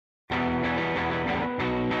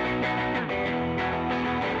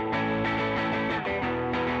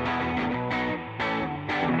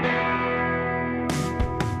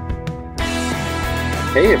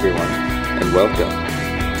Hey everyone, and welcome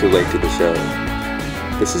to Late to the Show.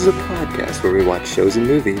 This is a podcast where we watch shows and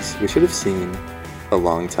movies we should have seen a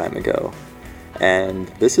long time ago. And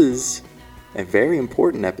this is a very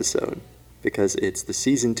important episode because it's the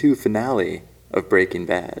season 2 finale of Breaking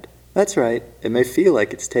Bad. That's right, it may feel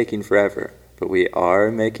like it's taking forever, but we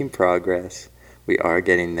are making progress. We are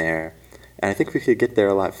getting there. And I think we could get there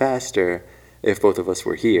a lot faster if both of us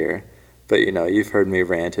were here. But, you know, you've heard me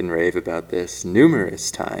rant and rave about this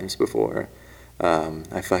numerous times before.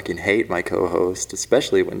 I fucking hate my co-host,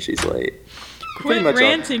 especially when she's late. Quit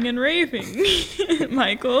ranting and raving,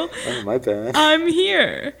 Michael. Oh, my bad. I'm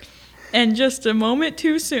here. And just a moment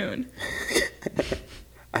too soon.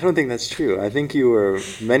 I don't think that's true. I think you were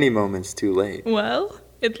many moments too late. Well,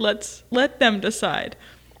 let them decide.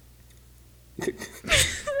 What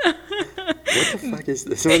the fuck is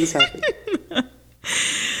this? What is happening?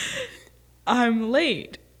 I'm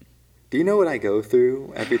late. Do you know what I go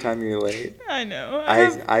through every time you're late? I know.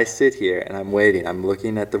 I sit here and I'm waiting. I'm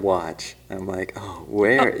looking at the watch. I'm like, oh,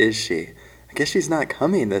 where is she? I guess she's not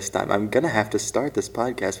coming this time. I'm going to have to start this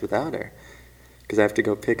podcast without her. Because I have to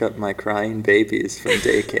go pick up my crying babies from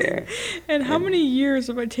daycare. And how many years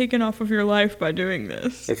have I taken off of your life by doing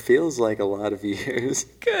this? It feels like a lot of years.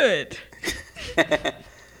 Good.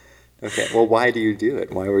 Okay, well, why do you do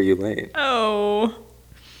it? Why were you late? Oh,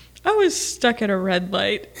 I was stuck at a red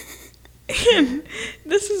light. And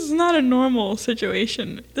this is not a normal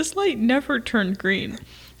situation. This light never turned green.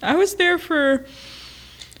 I was there for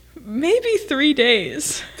maybe 3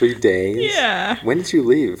 days. 3 days? Yeah. When did you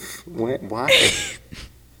leave? Why?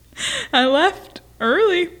 I left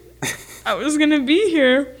early. I was going to be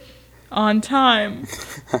here on time.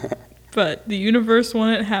 But the universe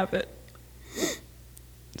wouldn't have it.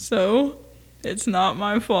 So, it's not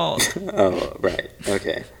my fault. Oh, right.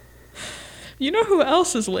 Okay. You know who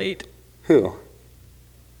else is late? Who?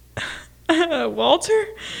 Walter?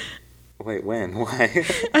 Wait, when? Why?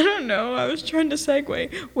 I don't know. I was trying to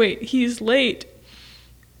segue. Wait, he's late.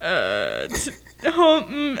 I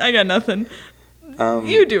got nothing.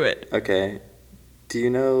 You do it. Okay. Do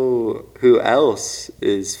you know who else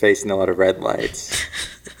is facing a lot of red lights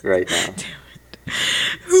right now?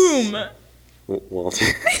 Damn it. Whom? Walter.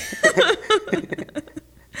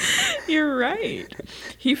 You're right.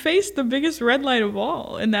 He faced the biggest red light of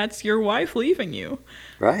all, and that's your wife leaving you.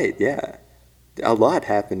 Right, yeah. A lot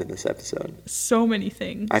happened in this episode. So many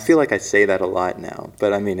things. I feel like I say that a lot now,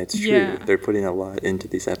 but I mean, it's true. Yeah. They're putting a lot into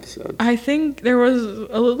these episodes. I think there was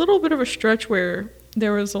a little bit of a stretch where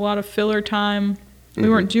there was a lot of filler time. We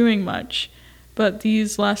weren't doing much, but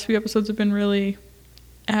these last few episodes have been really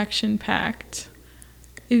action-packed,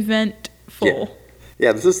 eventful.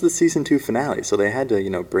 Yeah, this is the season 2 finale, so they had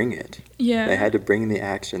to, bring it. Yeah. They had to bring the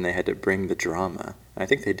action. They had to bring the drama. I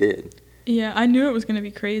think they did. Yeah, I knew it was going to be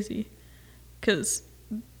crazy because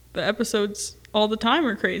the episodes all the time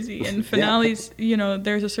are crazy. And finales,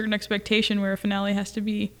 there's a certain expectation where a finale has to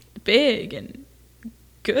be big and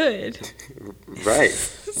good. Right.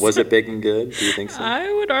 Was it big and good? Do you think so?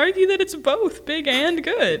 I would argue that it's both big and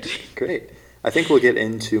good. Great. I think we'll get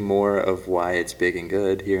into more of why it's big and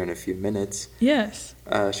good here in a few minutes. Yes.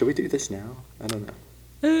 Should we do this now? I don't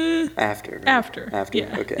know. After. Right? After.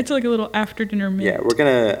 Yeah. Okay. It's like a little after dinner minute. Yeah, we're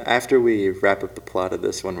gonna, after we wrap up the plot of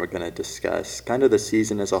this one, we're gonna discuss kind of the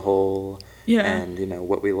season as a whole. Yeah. And,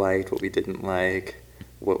 what we liked, what we didn't like,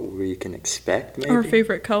 what we can expect, maybe. Our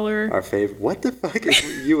favorite color. What the fuck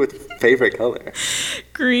is you with favorite color?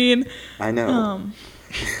 Green. I know.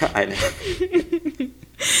 I know.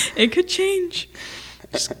 It could change.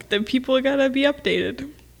 Just the people gotta be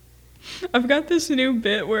updated. I've got this new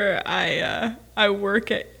bit where I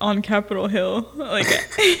work on Capitol Hill,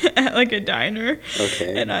 at like a diner.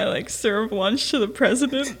 Okay. And I serve lunch to the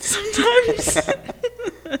president sometimes.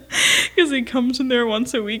 Because he comes in there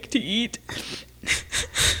once a week to eat.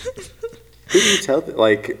 Who do you tell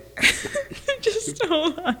Just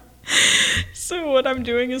hold on. So what I'm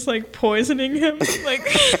doing is poisoning him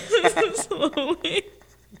slowly.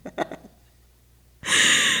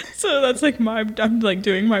 So that's I'm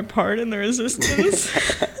doing my part in the resistance.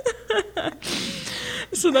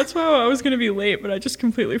 So that's why I was gonna be late, but I just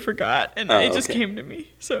completely forgot, and it just came to me.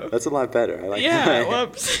 So that's a lot better. I like yeah, that.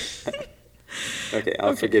 Whoops. Okay,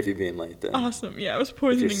 I'll forgive you being late then. Awesome. Yeah, I was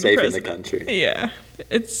poisoning if you're the saving president. the country. Yeah,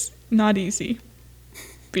 it's not easy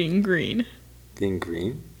being green. Being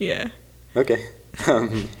green? Yeah. Okay.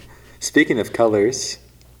 Speaking of colors,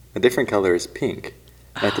 a different color is pink.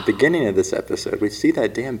 At the beginning of this episode, we see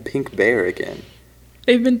that damn pink bear again.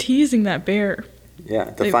 They've been teasing that bear. Yeah,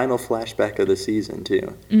 the final flashback of the season,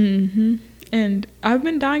 too. Mm-hmm. And I've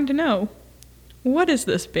been dying to know, what is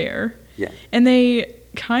this bear? Yeah. And they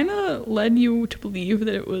kind of led you to believe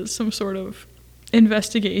that it was some sort of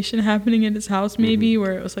investigation happening in his house, maybe,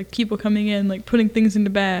 where it was like people coming in, like putting things into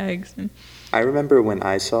bags. And I remember when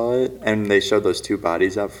I saw it and they showed those 2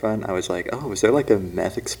 bodies out front, I was like, oh, was there like a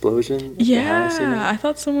meth explosion at the house? You know? I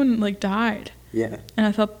thought someone like died. Yeah. And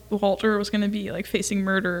I thought Walter was going to be like facing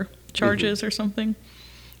murder charges or something.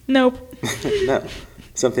 Nope. No.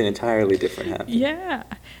 Something entirely different happened. Yeah.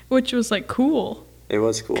 Which was like cool. It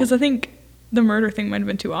was cool. Because I think the murder thing might have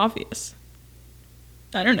been too obvious.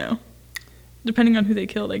 I don't know. Depending on who they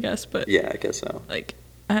killed, I guess. But yeah, I guess so. like,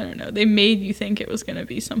 I don't know. They made you think it was going to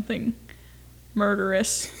be something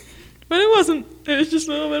murderous. But it wasn't. It was just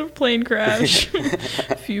a little bit of a plane crash.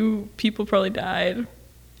 A few people probably died.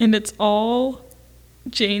 And it's all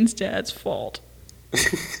Jane's dad's fault.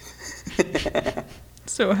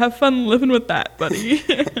 So have fun living with that, buddy.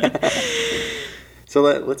 So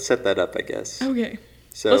let's set that up, I guess. Okay.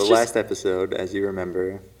 So last episode, as you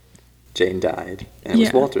remember, Jane died, and it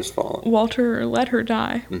was Walter's fault. Walter let her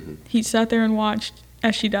die. Mm-hmm. He sat there and watched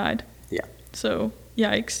as she died. Yeah. So,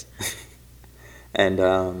 yikes. And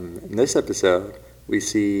in this episode, we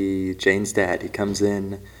see Jane's dad. He comes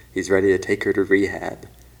in, he's ready to take her to rehab,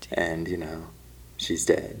 and, you know, she's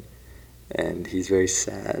dead. And he's very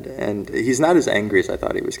sad. And he's not as angry as I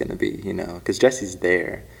thought he was going to be, you know, because Jesse's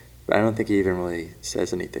there. But I don't think he even really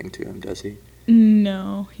says anything to him, does he?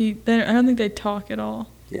 No. I don't think they talk at all.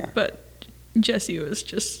 Yeah. But Jesse was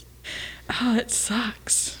just, it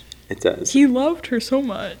sucks. It does. He loved her so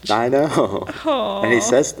much. I know. Aww. And he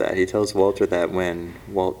says that. He tells Walter that when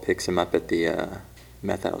Walt picks him up at the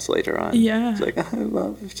meth house later on. Yeah. He's like, I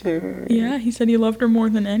loved her. Yeah, he said he loved her more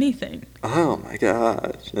than anything. Oh my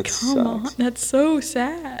gosh. That Come on. sucks. That's so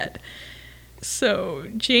sad. So,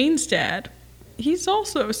 Jane's dad, he's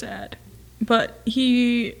also sad. But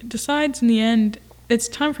he decides in the end it's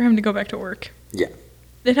time for him to go back to work. Yeah.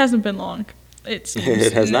 It hasn't been long. It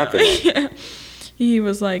has not been long. Yeah. He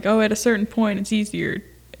was like, at a certain point it's easier,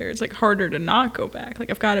 or it's like harder to not go back.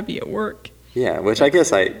 Like, I've got to be at work. Yeah, which I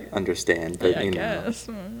guess I understand. But, I you know, guess.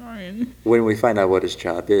 I mean, when we find out what his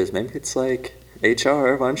job is, maybe it's like,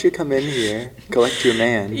 HR, why don't you come in here, collect your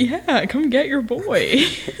man? yeah, come get your boy.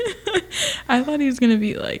 I thought he was going to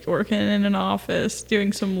be like working in an office,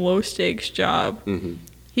 doing some low stakes job. Mm-hmm.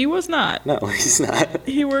 He was not. No, he's not.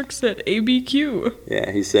 He works at ABQ.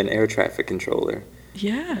 Yeah, he's an air traffic controller.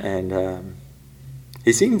 Yeah. And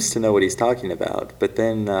he seems to know what he's talking about, but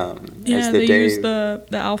then as they use the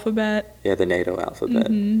alphabet. Yeah, the NATO alphabet.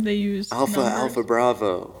 Mm-hmm. They use Alpha,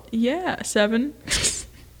 Bravo. Yeah, 7.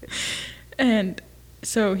 And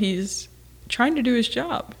so he's trying to do his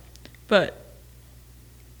job, but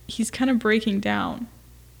he's kind of breaking down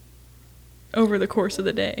over the course of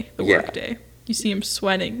the day, the work day. You see him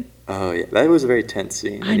sweating. Oh, yeah. That was a very tense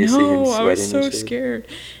scene. I know. You see him sweating I was so scared.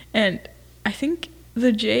 And I think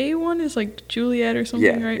the J one is like Juliet or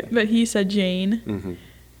something, right? Yeah. But he said Jane. Mm-hmm.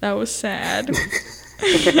 That was sad.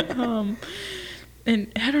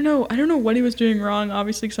 And I don't know what he was doing wrong,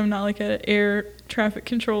 obviously, because I'm not like an air traffic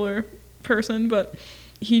controller person, but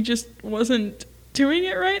he just wasn't doing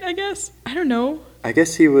it right, I guess. I don't know. I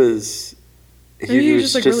guess he was... He was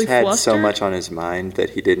just like, just really had flustered. So much on his mind that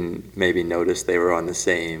he didn't maybe notice they were on the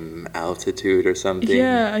same altitude or something.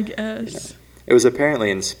 Yeah, I guess. You know. It was apparently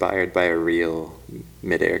inspired by a real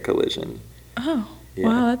mid-air collision. Oh, yeah.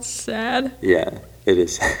 Wow, that's sad. Yeah, it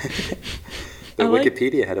is. The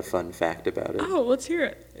Wikipedia had a fun fact about it. Oh, let's hear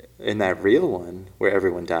it. In that real one, where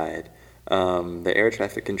everyone died, the air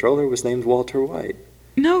traffic controller was named Walter White.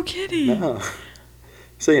 No kidding. No.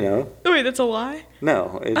 So, you know. Oh, wait, that's a lie?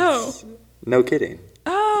 No, it's... No kidding.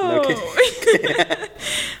 Oh. No kidding.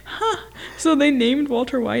 Huh. So they named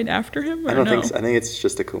Walter White after him? Or I don't no? think so. I think it's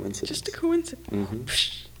just a coincidence. Just a coincidence.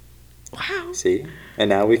 Mm-hmm. Wow. See? And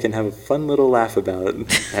now we can have a fun little laugh about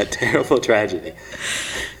that terrible tragedy.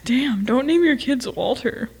 Damn, don't name your kids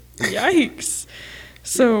Walter. Yikes.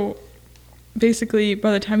 So basically,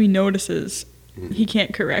 by the time he notices, he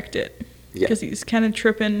can't correct it. Because he's kind of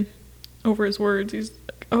tripping over his words. He's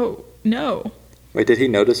like, oh, no. Wait, did he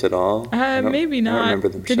notice at all? Maybe not. I don't remember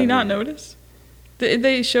them Did he not notice?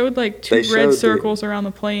 They showed like two red circles around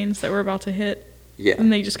the planes that were about to hit. Yeah.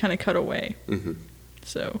 And they just kind of cut away. Mm-hmm.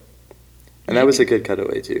 So. And that was a good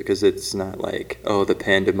cutaway, too, because it's not like, the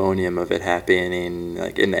pandemonium of it happening,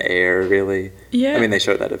 like, in the air, really. Yeah. I mean, they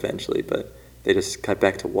showed that eventually, but they just cut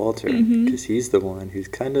back to Walter, because he's the one who's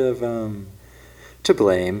kind of to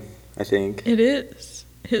blame, I think. It is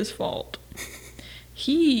his fault.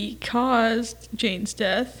 He caused Jane's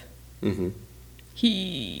death. Mm-hmm.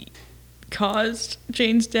 He caused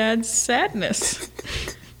Jane's dad's sadness.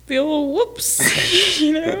 the old whoops,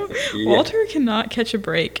 Yeah. Walter cannot catch a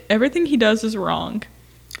break. Everything he does is wrong.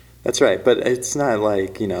 That's right, but it's not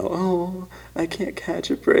like, oh, I can't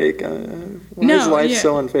catch a break. Why No, is life yeah.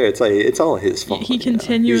 so unfair? It's like, it's all his fault. He He's doing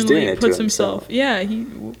continually it to puts himself. Yeah, he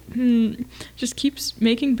just keeps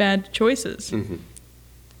making bad choices. Mm-hmm.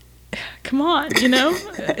 Come on,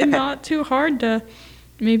 and not too hard to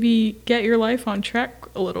maybe get your life on track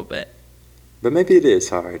a little bit. But maybe it is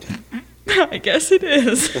hard. I guess it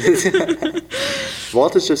is.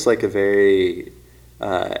 Walter's just like a very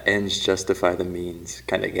ends justify the means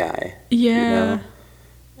kind of guy. Yeah.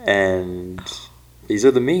 And these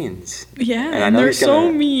are the means. Yeah, And I and know they're he's so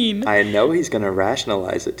gonna- mean. I know he's going to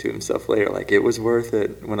rationalize it to himself later. Like, it was worth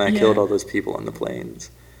it when I Yeah. killed all those people on the plains.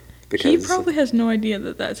 He probably has no idea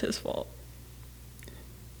that that's his fault.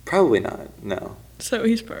 Probably not, no. So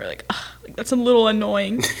he's probably like, that's a little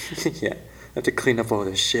annoying. Yeah. I have to clean up all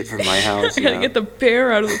this shit from my house. I gotta get the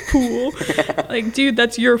bear out of the pool. Like, dude,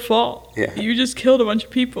 that's your fault. Yeah. You just killed a bunch of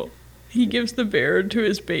people. He gives the bear to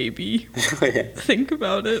his baby. Yeah. Think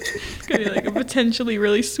about it. It's gonna be like a potentially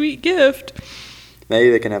really sweet gift. Maybe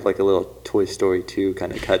they can have like a little Toy Story 2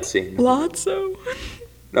 kind of cutscene. Lotso.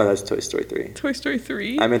 No, that's Toy Story 3. Toy Story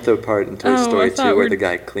 3. I meant the part in Toy Oh, I Story 2 thought where we're- the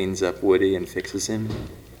guy cleans up Woody and fixes him.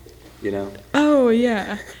 Oh,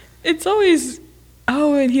 yeah. It's always...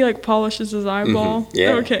 Oh, and he, like, polishes his eyeball.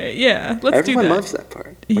 Yeah. Okay, yeah. Let's Everyone do that. loves that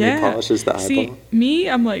part. When Yeah. he polishes the eyeball. See, me,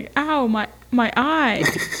 I'm like, ow, my eye.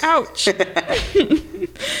 Ouch.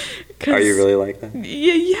 Are you really like that?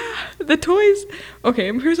 Yeah. The toys...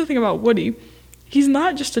 Okay, here's the thing about Woody. He's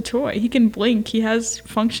not just a toy. He can blink. He has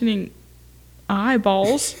functioning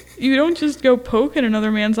eyeballs. You don't just go poking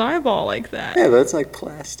another man's eyeball like that. Yeah, but it's like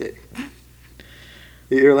plastic.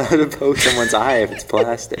 You're allowed to poke someone's eye if it's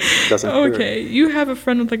plastic. It doesn't hurt. Okay, you have a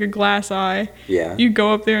friend with like a glass eye. Yeah. You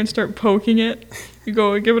go up there and start poking it. You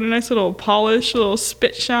go give it a nice little polish, a little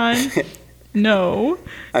spit shine. No,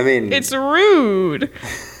 I mean, it's rude.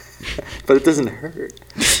 but it doesn't hurt.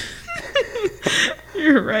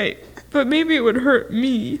 You're right, but maybe it would hurt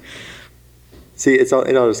me. See, it all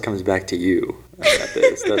just comes back to you about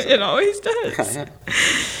this, doesn't it? It always does. I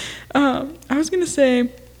know. I was gonna say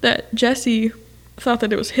that Jesse thought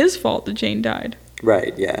that it was his fault that Jane died,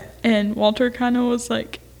 Right, yeah. and Walter kind of was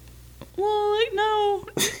like, "Well, like, no,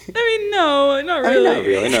 I mean, no, not I mean,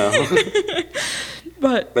 really, not really, no.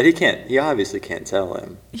 But But he obviously can't tell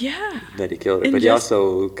him yeah, that he killed her. And But he just-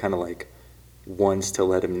 also kind of like wants to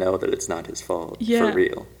let him know that it's not his fault Yeah, for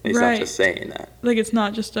real. He's right. not just saying that. like it's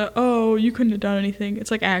not just a you couldn't have done anything. It's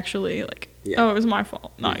like actually like Yeah. it was my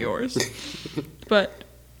fault, not yours. But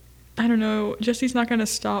I don't know. Jesse's not gonna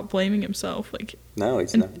stop blaming himself, like No,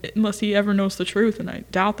 he's not. unless he ever knows the truth, and I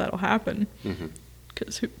doubt that'll happen. Hmm.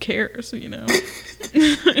 Because who cares,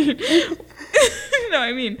 No,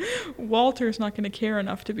 I mean, Walter's not gonna care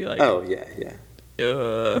enough to be like, Oh, yeah, yeah.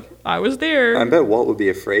 I was there. I bet Walt would be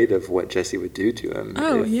afraid of what Jesse would do to him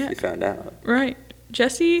Oh, if yeah. he found out. Right.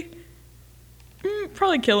 Jesse,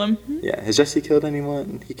 probably kill him. Yeah, has Jesse killed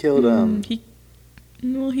anyone? He killed,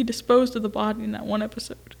 He disposed of the body in that one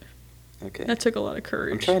episode. okay. That took a lot of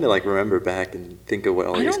courage. I'm trying to, like, remember back and think of what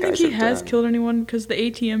all I these don't think guys he have has done. killed anyone because the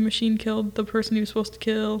ATM machine killed the person he was supposed to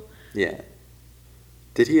kill. Yeah.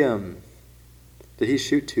 Did he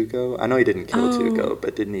shoot Tuco? I know he didn't kill Oh. Tuco,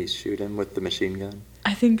 but didn't he shoot him with the machine gun?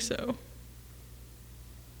 I think so.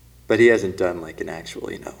 But he hasn't done, like, an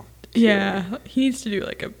actual, Yeah, he needs to do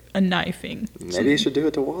like a knifing. Maybe he should do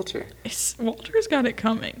it to Walter. Walter's got it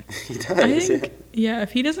coming. He does. I think, yeah,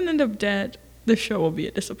 if he doesn't end up dead, the show will be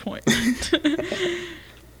a disappointment.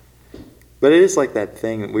 But it is like that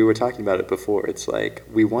thing, we were talking about it before. It's like,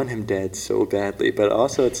 we want him dead so badly, but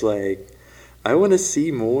also it's like, I want to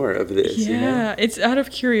see more of this, Yeah, it's out of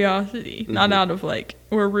curiosity, not Mhm. out of like,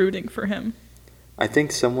 we're rooting for him. I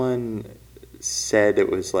think someone said it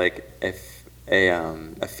was like a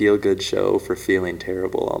feel-good show for feeling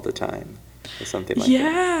terrible all the time, or something like that.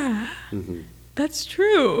 Yeah, Hmm. that's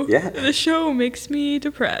true. Yeah. The show makes me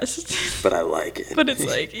depressed. But I like it. But it's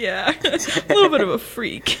like, yeah, a little bit of a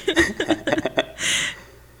freak.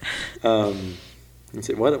 Let's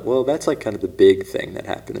see, well, that's like kind of the big thing that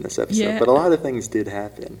happened in this episode. Yeah. But a lot of things did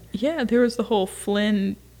happen. Yeah, there was the whole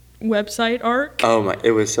Flynn website arc. Oh my!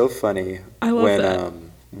 It was so funny I love when that.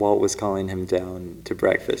 Walt was calling him down to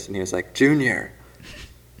breakfast, and he was like, "Junior,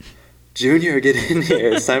 Junior, get in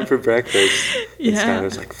here! It's time for breakfast." And Yeah. Skylar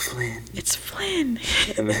was like, "Flynn," It's Flynn.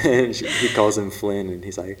 and then he calls him Flynn, and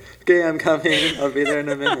he's like, "Okay, I'm coming. I'll be there in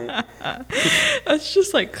a minute." That's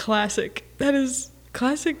just like classic. That is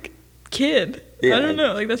classic kid. Yeah. I don't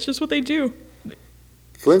know. Like that's just what they do.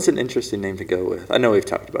 Flynn's an interesting name to go with. I know we've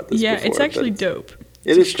talked about this Yeah, before. it's actually but dope.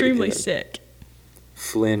 It's is pretty extremely good. sick.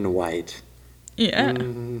 Flynn White. Yeah.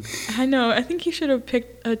 I know. I think he should have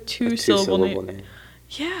picked a two-syllable name.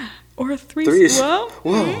 Yeah. Or a three. Well,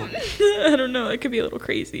 Whoa. I don't know. It could be a little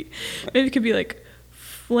crazy. Maybe it could be like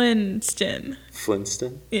Flintstone.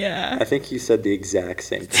 Flintstone? Yeah. I think you said the exact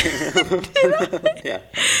same thing. Yeah.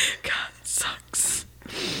 God, it sucks.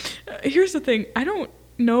 Here's the thing. I don't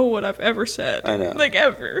know what I've ever said. I know. Like,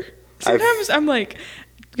 ever. Sometimes I'm like,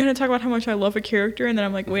 gonna talk about how much I love a character, and then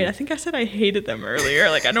I'm like, wait, I think I said I hated them earlier.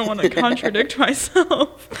 Like, I don't want to contradict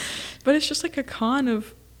myself. But it's just like a con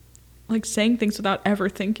of, like, saying things without ever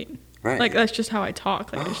thinking. Right. Like, that's just how I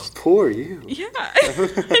talk. Like, Poor you. yeah,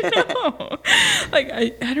 I know. Like,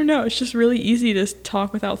 I don't know. It's just really easy to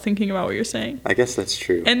talk without thinking about what you're saying. I guess that's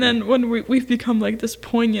true. And then when we've become like this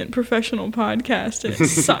poignant professional podcast, and it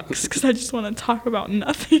sucks because I just want to talk about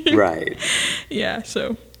nothing. Right. Yeah,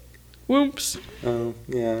 so, whoops. Oh,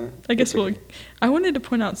 yeah. I guess okay. I wanted to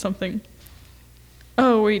point out something.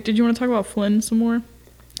 Oh, wait, did you want to talk about Flynn some more?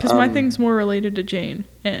 Because my thing's more related to Jane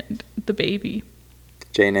and the baby.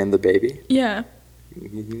 Jane and the baby? Yeah.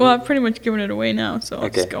 Well, I've pretty much given it away now, so I'll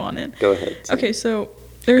just go on in. Go ahead. Okay, so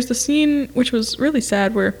there's the scene, which was really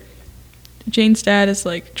sad, where Jane's dad is,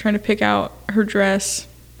 like, trying to pick out her dress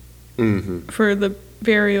for the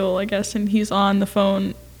burial, I guess, and he's on the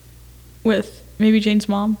phone with maybe Jane's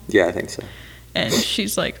mom. Yeah, I think so. And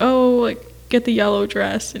she's like, oh, like, get the yellow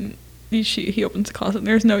dress, and he opens the closet, and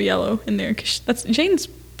there's no yellow in there, because that's Jane's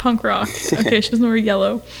punk rock. Okay, she doesn't wear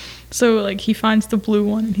yellow. So, like, he finds the blue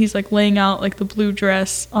one, and he's, like, laying out, like, the blue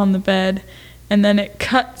dress on the bed, and then it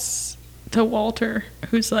cuts to Walter,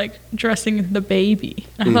 who's, like, dressing the baby.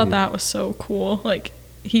 I thought that was so cool. Like,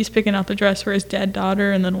 he's picking out the dress for his dead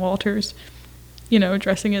daughter, and then Walter's, you know,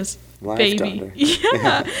 dressing his Live baby. daughter.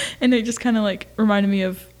 Yeah. And it just kind of, like, reminded me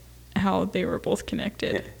of how they were both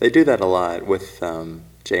connected. Yeah. They do that a lot with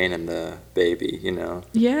Jane and the baby, you know?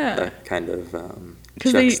 Yeah. That kind of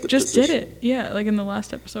because they just did juxtaposition. it. Yeah, like in the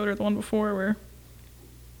last episode or the one before where...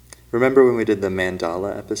 Remember when we did the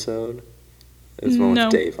Mandala episode? It was one No.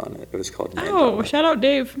 with Dave on it. It was called Mandala. Oh, shout out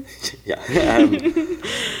Dave. Yeah.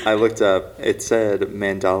 I looked up. It said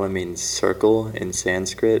Mandala means circle in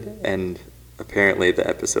Sanskrit, and apparently the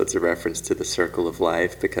episode's a reference to the circle of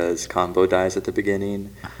life because Combo dies at the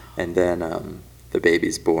beginning, and then the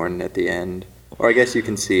baby's born at the end. Or I guess you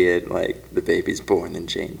can see it like the baby's born and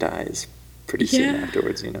Jane dies pretty soon Yeah.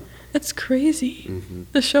 afterwards, you know. That's crazy.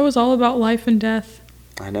 The show is all about life and death.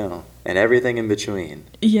 I know. And everything in between.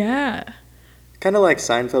 Yeah. Kind of like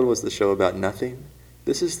Seinfeld was the show about nothing.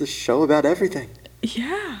 This is the show about everything.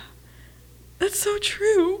 Yeah. That's so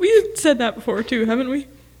true. We had said that before too, haven't we?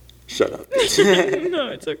 Shut up. No,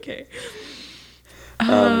 it's okay.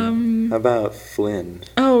 How about Flynn?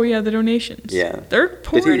 Oh, yeah, the donations. Yeah. They're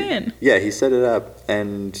pouring in. Yeah, he set it up,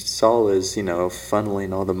 and Saul is, you know,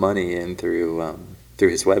 funneling all the money in through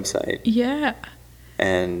his website. Yeah.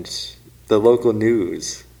 And the local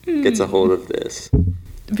news gets a hold of this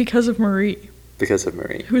Because of Marie, because of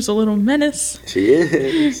Marie. who's a little menace. She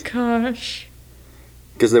is. Gosh.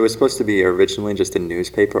 Because there was supposed to be originally just a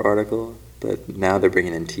newspaper article, but now they're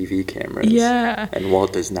bringing in TV cameras. Yeah. And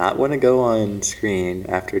Walt does not want to go on screen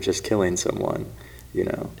after just killing someone, you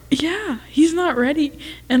know. Yeah, he's not ready.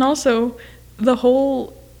 And also, the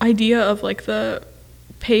whole idea of, like, the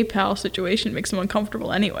PayPal situation makes him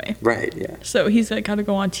uncomfortable anyway. Right, yeah. So he's, like, got to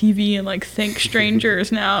go on TV and, like, thank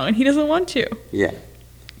strangers now, and he doesn't want to. Yeah.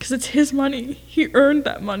 Because it's his money. He earned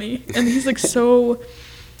that money. And he's, like, so,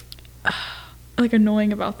 like,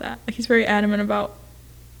 annoying about that. Like, he's very adamant about,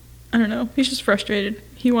 I don't know, he's just frustrated.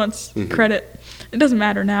 He wants credit. It doesn't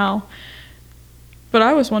matter now. But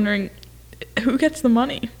I was wondering, who gets the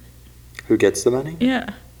money? Who gets the money?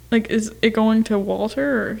 Yeah. Like, is it going to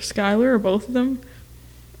Walter or Skylar or both of them?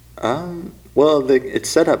 Well, it's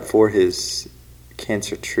set up for his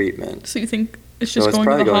cancer treatment. So you think it's So just going to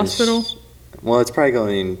probably the hospital? Well, it's probably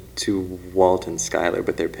going to Walt and Skylar,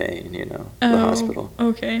 but they're paying, you know, the hospital.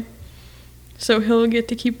 Okay. So he'll get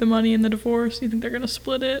to keep the money in the divorce? You think they're going to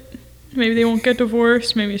split it? Maybe they won't get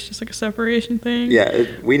divorced. Maybe it's just like a separation thing. Yeah,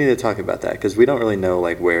 we need to talk about that because we don't really know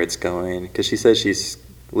like where it's going. Because she says she's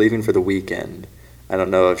leaving for the weekend. I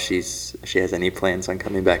don't know if she has any plans on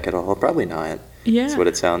coming back at all. Probably not. Yeah. That's what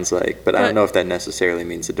it sounds like. But I don't know if that necessarily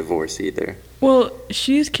means a divorce either. Well,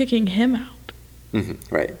 she's kicking him out.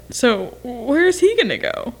 Right. So where is he going to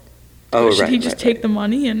go? Oh, right. Should he just take the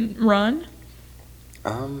money and run?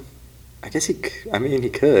 I guess he could.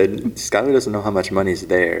 Skylar doesn't know how much money's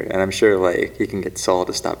there, and I'm sure like he can get Saul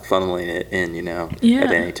to stop funneling it in, you know,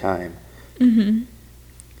 at any time.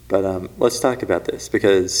 But let's talk about this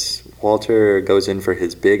because Walter goes in for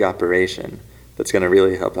his big operation, that's going to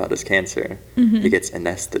really help out his cancer. He gets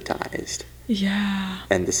anesthetized. Yeah.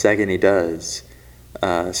 And the second he does,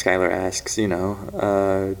 Skylar asks,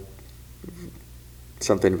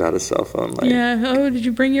 something about his cell phone. Like, yeah. Oh, did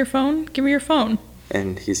you bring your phone? Give me your phone.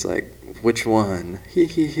 And he's like, which one?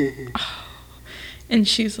 And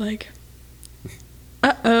she's like,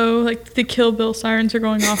 uh-oh. Like, the Kill Bill sirens are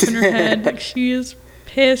going off in her head. Like, she is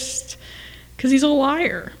pissed. Because he's a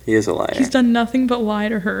liar. He is a liar. He's done nothing but lie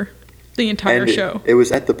to her the entire show. It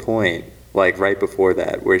was at the point, like, right before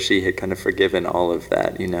that, where she had kind of forgiven all of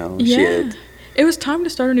that, Yeah. It was time to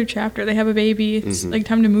start a new chapter. They have a baby. It's, like,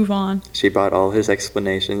 time to move on. She bought all his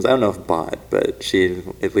explanations. I don't know if bought, but she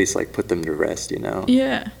at least, like, put them to rest,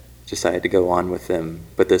 Yeah. Decided to go on with them.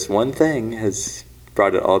 But this one thing has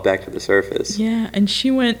brought it all back to the surface. Yeah, and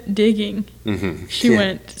she went digging. She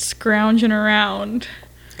went scrounging around.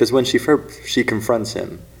 Because when she confronts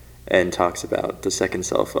him and talks about the second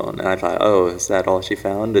cell phone, and I thought, oh, is that all she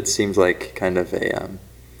found? It seems like kind of a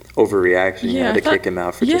overreaction. Yeah, to kick him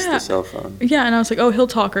out for just the cell phone. Yeah, and I was like, oh, he'll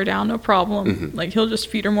talk her down, no problem. Like, he'll just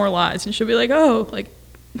feed her more lies, and she'll be like, oh, like,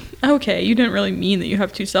 okay, you didn't really mean that you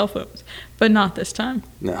have 2 cell phones. But not this time.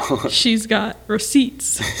 No. She's got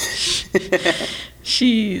receipts.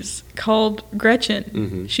 She's called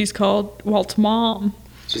Gretchen. She's called Walt's mom.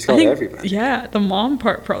 She's called everybody. Yeah, the mom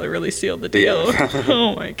part probably really sealed the deal. Yeah.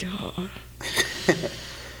 Oh my god.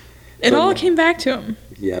 It all came back to him.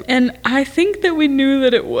 Yeah. And I think that we knew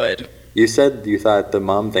that it would. You said you thought the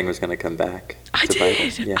mom thing was going to come back. I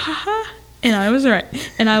did. Yeah. And I was right.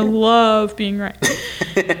 And I love being right.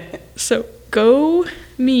 So go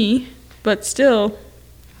me, but still.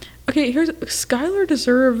 Okay, Skylar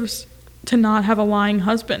deserves to not have a lying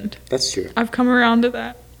husband. That's true. I've come around to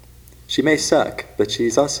that. She may suck, but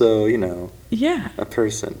she's also, Yeah. a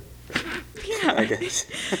person. Yeah. I guess.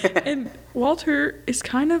 And Walter is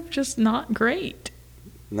kind of just not great.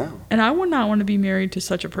 No. And I would not want to be married to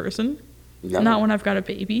such a person. No. Not when I've got a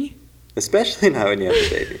baby. Especially not when you have a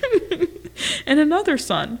baby. And another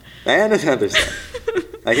son. And another son.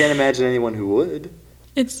 I can't imagine anyone who would.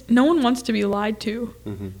 No one wants to be lied to.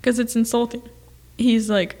 Because it's insulting. He's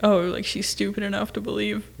like, oh, like she's stupid enough to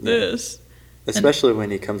believe this. Especially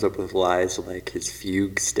when he comes up with lies like his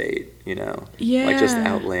fugue state, Yeah. Like just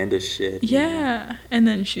outlandish shit. Yeah. And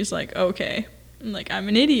then she's like, okay. And like, I'm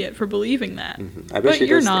an idiot for believing that. I bet she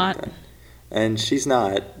you're does not. think that. And she's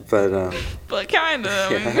not, but... But kind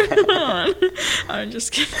of. Yeah. Come on. I'm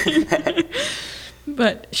just kidding.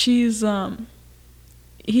 But she's...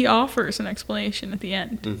 He offers an explanation at the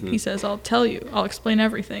end. He says, I'll tell you. I'll explain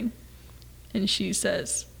everything. And she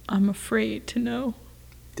says, I'm afraid to know.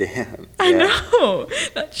 Damn. I know.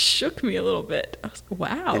 That shook me a little bit. I was like,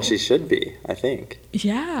 wow. And she should be, I think.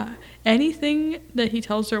 Yeah. Anything that he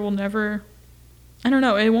tells her will never... I don't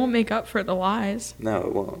know. It won't make up for the lies. No,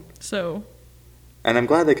 it won't. So... And I'm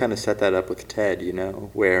glad they kind of set that up with Ted,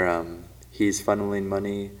 where he's funneling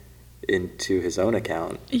money into his own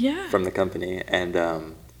account from the company,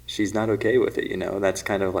 and she's not okay with it, That's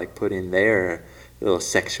kind of like putting their little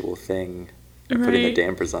sexual thing, putting the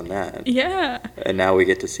dampers on that. Yeah. And now we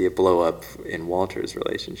get to see it blow up in Walter's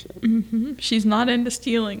relationship. She's not into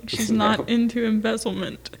stealing. She's not into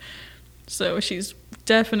embezzlement. So she's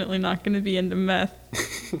definitely not going to be into meth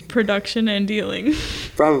production and dealing.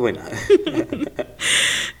 Probably not.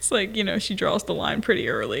 It's like, she draws the line pretty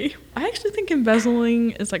early. I actually think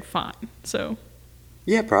embezzling is like fine. So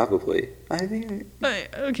yeah, probably. I think.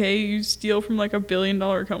 Okay, you steal from like $1 billion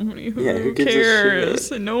company. Who gives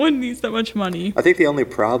cares? a shit? No one needs that much money. I think the only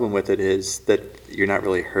problem with it is that you're not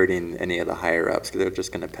really hurting any of the higher ups because they're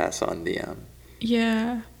just going to pass on the.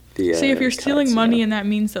 Yeah. See, if you're stealing cuts, money and that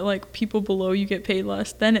means that like people below you get paid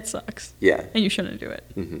less, then it sucks. Yeah. And you shouldn't do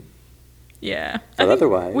it. Yeah. But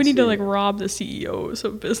otherwise, we need to like rob the CEOs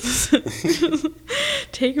of businesses.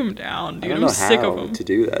 Take them down, dude. I'm sick of them. To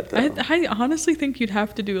do that, though. I honestly think you'd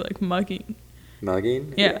have to do like mugging.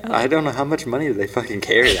 Mugging? Yeah. I don't know how much money do they fucking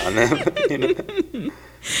carry on them.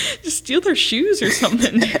 Just steal their shoes or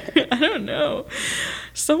something. I don't know.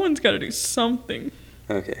 Someone's got to do something.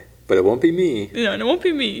 Okay. But it won't be me. No, and it won't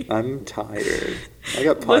be me. I'm tired. I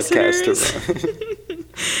got podcasts to run.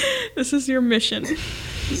 This is your mission.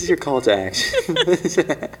 This is your call to action.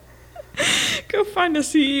 Go find a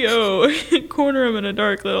CEO, corner him in a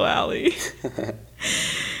dark little alley.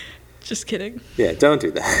 Just kidding. Yeah, don't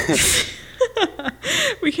do that.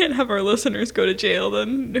 We can't have our listeners go to jail,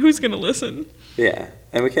 then who's going to listen? Yeah,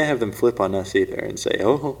 and we can't have them flip on us either and say,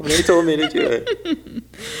 oh, they told me to do it.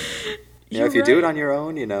 If you do it on your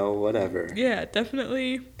own, whatever. Yeah,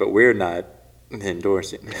 definitely. But we're not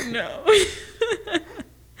endorsing it. No.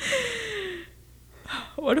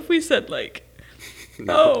 What if we said, like,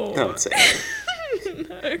 No, Oh. don't say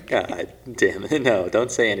anything. God damn it. No,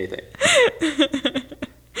 don't say anything.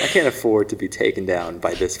 I can't afford to be taken down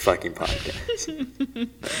by this fucking podcast.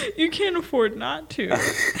 You can't afford not to.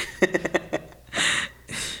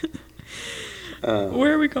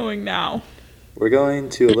 Where are we going now? We're going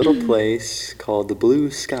to a little place called the Blue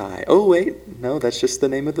Sky. Oh, wait. No, that's just the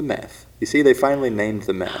name of the meth. You see, they finally named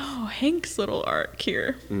the meth. Oh, Hank's little arc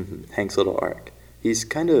here. Hank's little arc. He's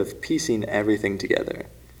kind of piecing everything together.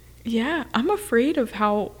 Yeah, I'm afraid of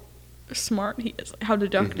how smart he is, how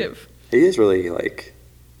deductive. He is really, like,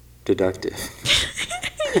 deductive.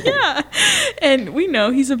 Yeah, and we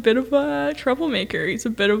know he's a bit of a troublemaker. He's a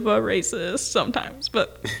bit of a racist sometimes,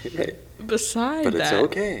 but Right. beside But that, it's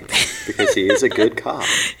okay, because he is a good cop.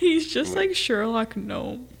 he's just like Sherlock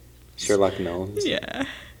Gnome. Sherlock Gnomes. Yeah.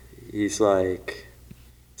 He's like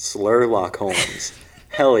Slurlock Holmes.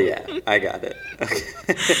 Hell yeah, I got it.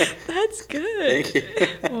 Okay. That's good. Thank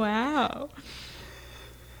you. Wow.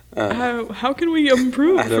 How can we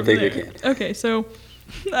improve? I don't from think we there? can. Okay, so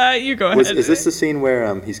you go ahead. Is this the scene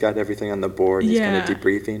where he's got everything on the board and he's kind Yeah. of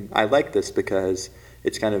debriefing? I like this because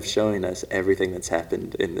it's kind of showing us everything that's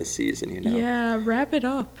happened in this season, you know? Yeah, wrap it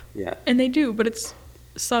up. Yeah. And they do, but it's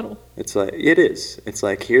subtle. It's like, it is. It's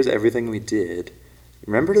like, here's everything we did.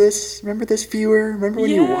 Remember this? Remember this, viewer? Remember when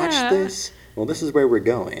you watched Yeah. this? Well, this is where we're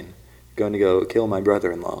going. Going to go kill my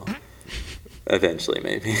brother-in-law. Eventually,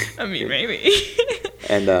 maybe. I mean, maybe.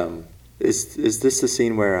 And is this the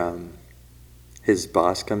scene where his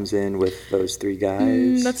boss comes in with those three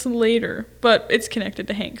guys? That's later, but it's connected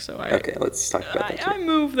to Hank, so Okay, let's talk about that I too.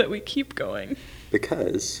 move that we keep going.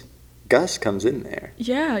 Because Gus comes in there.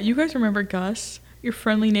 Yeah, you guys remember Gus, your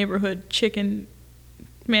friendly neighborhood chicken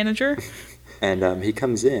manager? And he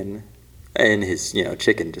comes in his,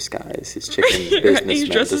 chicken disguise, his chicken businessman He's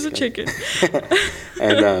dressed as a disguise. chicken.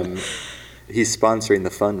 And he's sponsoring the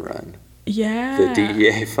fun run, Yeah. the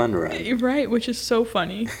DEA fun run. Right, which is so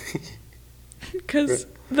funny. Because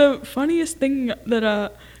the funniest thing that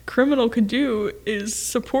a criminal could do is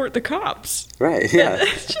support the cops. Right, yeah.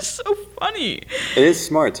 It's just so funny. It is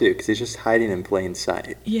smart, too, because he's just hiding in plain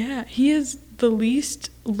sight. Yeah, he is the least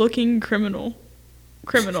looking criminal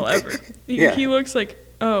ever. Yeah. He looks like,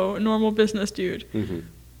 a normal business dude. Hmm.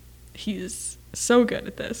 He's so good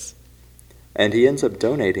at this. And he ends up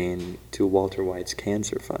donating to Walter White's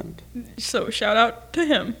cancer fund. So shout out to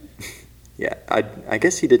him. Yeah, I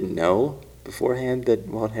guess he didn't know beforehand that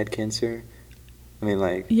Walt had cancer. I mean,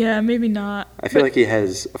 like, Yeah, maybe not. I feel But- like he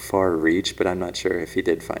has a far reach, but I'm not sure if he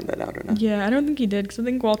did find that out or not. Yeah, I don't think he did, because I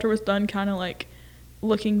think Walter was done kind of like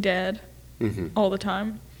looking dead Hmm. all the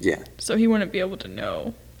time. Yeah. So he wouldn't be able to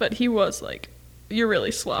know. But he was like, you're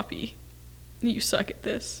really sloppy. You suck at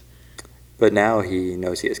this. But now he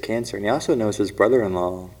knows he has cancer, and he also knows his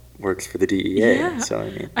brother-in-law works for the DEA. Yeah. So, I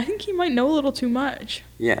mean, I think he might know a little too much.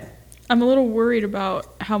 yeah. I'm a little worried about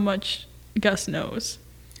how much Gus knows.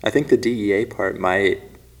 I think the DEA part might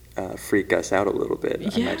freak us out a little bit.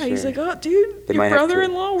 I'm Yeah, not sure. he's like, oh, dude, They your might have to-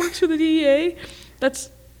 brother-in-law works for the DEA? That's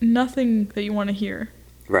nothing that you want to hear.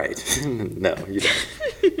 Right. No, you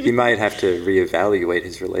don't. He might have to reevaluate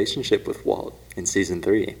his relationship with Walt in season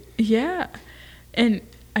 3. Yeah. And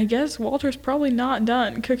I guess Walter's probably not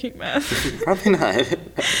done cooking meth. Probably not.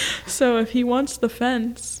 So if he wants the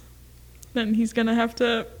fence, then he's going to have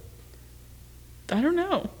to, I don't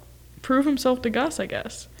know, prove himself to Gus, I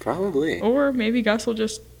guess. Probably. Or maybe Gus will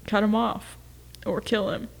just cut him off or kill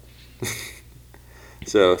him.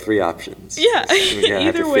 So 3 options. Yeah, We're gonna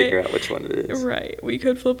have either to way. figure out which one it is. Right. We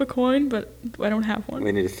could flip a coin, but I don't have one.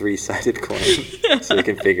 We need a 3-sided coin so we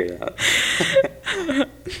can figure it out.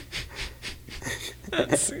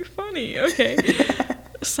 That's funny. Okay.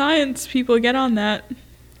 Science people, get on that.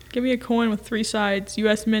 Give me a coin with 3 sides,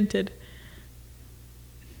 US minted.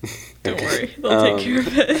 Don't Okay. worry, they'll take care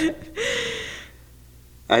of it.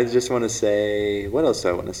 I just want to say, what else do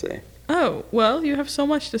I want to say? Oh, well, you have so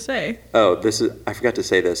much to say. Oh, I forgot to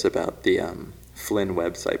say this about the Flynn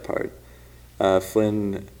website part.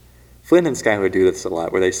 Flynn and Skylar do this a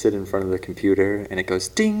lot, where they sit in front of the computer and it goes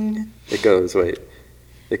ding. It goes, Yeah.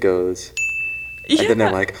 and then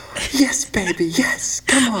they're like, yes, baby, yes,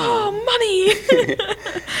 come on. Oh, money!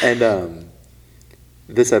 And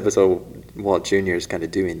this episode, Walt Jr. is kind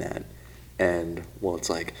of doing that, and Walt's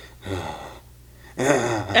like,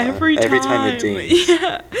 Every time. it dings.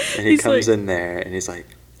 Yeah. And he He's comes like- in there and he's like,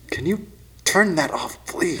 can you turn that off,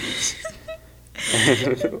 please?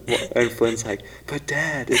 And Flynn's like, but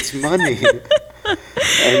Dad, it's money.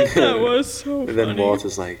 And That was so and then funny. Walt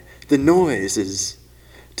is like, the noise is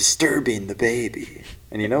disturbing the baby.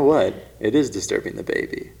 And you know what? It is disturbing the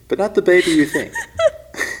baby. But not the baby you think.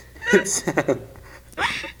 It's,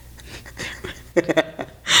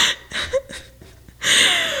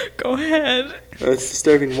 Go ahead. It's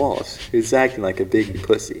disturbing Walt, who's acting like a big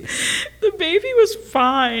pussy. The baby was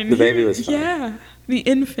fine. The baby was fine. Yeah. The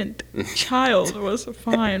infant child was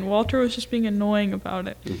fine. Walter was just being annoying about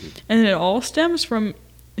it. Mm-hmm. And it all stems from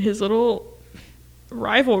his little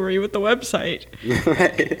rivalry with the website.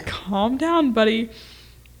 Right. Calm down, buddy.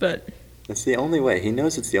 But That's the only way. He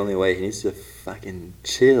knows it's the only way. He needs to fucking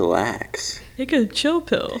chillax. take a chill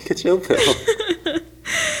pill. Take a chill pill.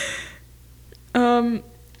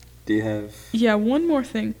 Do you have... Yeah, one more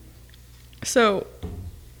thing. So,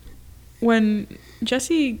 when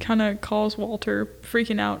Jesse kind of calls Walter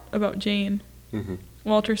freaking out about Jane, Mm-hmm.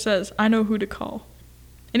 Walter says, I know who to call.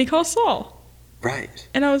 And he calls Saul. Right.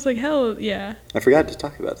 And I was like, hell yeah. I forgot to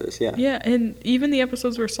talk about this, yeah. Yeah, and even the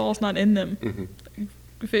episodes where Saul's not in them, Mm-hmm.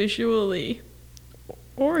 visually,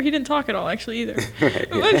 or he didn't talk at all, actually, either. Right,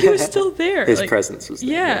 yeah. But he was still there. His presence was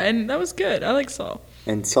there. Yeah, and that was good. I like Saul.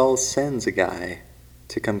 And Saul sends a guy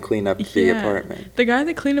to come clean up the Yeah. apartment. The guy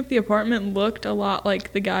that cleaned up the apartment looked a lot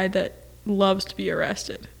like the guy that loves to be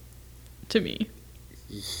arrested, to me.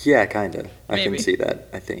 Yeah, kind of. I Maybe. can see that,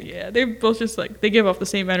 I think. Yeah, they both just like, they give off the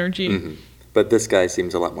same energy. Mm-hmm. But this guy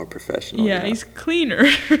seems a lot more professional. Yeah, you know? he's cleaner.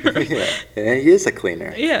 Yeah, he is a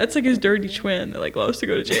cleaner. Yeah, it's like his dirty twin that like loves to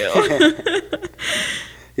go to jail.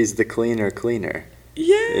 He's the cleaner.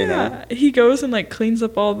 Yeah, You know? he goes and like cleans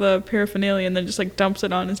up all the paraphernalia and then just like dumps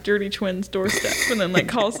it on his dirty twin's doorstep and then like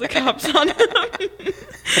calls the cops on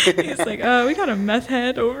him. He's like, we got a meth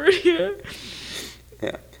head over here.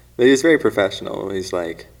 Yeah. But he's very professional. He's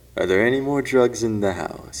like, are there any more drugs in the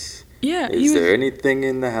house? Yeah, Is there anything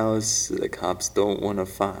in the house the cops don't want to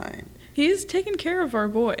find? he's taking care of our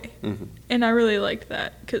boy. Mm-hmm. And I really liked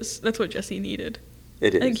that because that's what Jesse needed.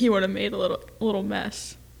 It is. I think he would have made a little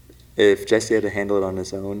mess. If Jesse had to handle it on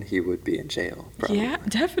his own, he would be in jail. Probably. Yeah,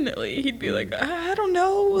 definitely. He'd be like, I don't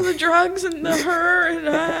know, the drugs and the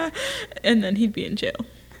her, and then he'd be in jail.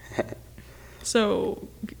 So,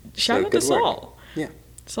 shout out to good work. Saul. Yeah.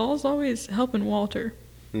 Saul's always helping Walter.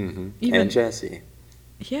 Mm-hmm. Even- And Jesse.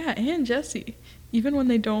 Yeah, and Jesse, even when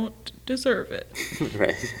they don't deserve it.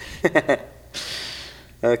 Right.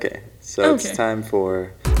 Okay, so Okay. it's time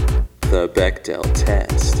for the Bechdel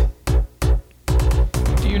test.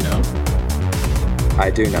 Do you know?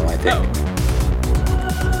 I do know, I think. Oh,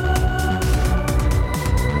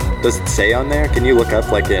 Does it say on there? Can you look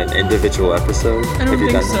up like an individual episode? I don't Have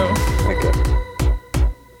you think done so. that? Okay.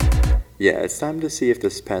 Yeah, it's time to see if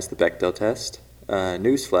this passed the Bechdel test.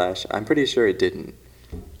 Newsflash, I'm pretty sure it didn't.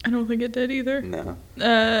 I don't think it did either. No.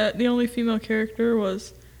 The only female character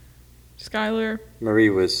was Skylar. Marie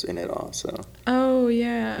was in it also. Oh,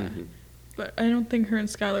 yeah. Mhm. But I don't think her and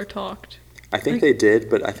Skylar talked. I think they did,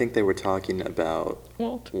 but I think they were talking about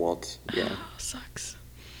Walt. Walt, yeah. Oh, sucks.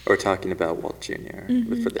 Or talking about Walt Jr.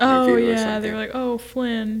 Mhm. for the interview Oh, or yeah. something. They were like, oh,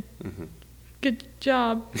 Flynn. Mhm. Good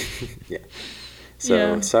job. Yeah. So,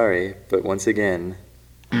 Yeah. sorry, but once again,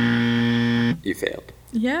 you failed.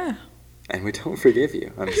 Yeah. And we don't forgive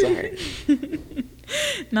you. I'm sorry.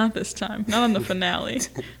 Not this time. Not on the finale.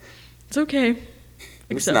 It's okay. It's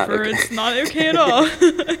Except not for okay. it's not okay at all.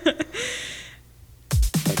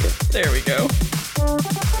 Okay. There we go.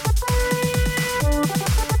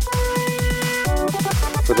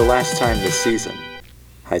 For the last time this season,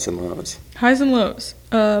 highs and lows. Highs and lows.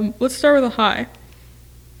 Let's start with a high.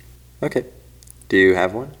 Okay. Do you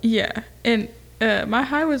have one? Yeah. And my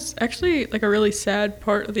high was actually like a really sad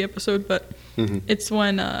part of the episode, but Mhm. it's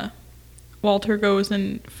when Walter goes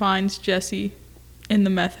and finds Jesse in the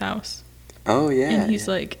meth house. Oh, yeah. And he's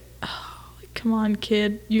like, oh, come on,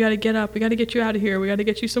 kid. You got to get up. We got to get you out of here. We got to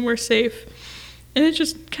get you somewhere safe. And it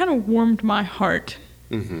just kind of warmed my heart.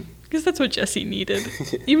 Mm-hmm. Because that's what Jesse needed.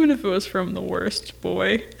 Even if it was from the worst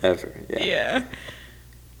boy. Ever, yeah. Yeah.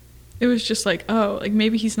 It was just like, oh, like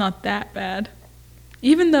maybe he's not that bad.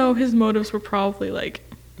 Even though his motives were probably like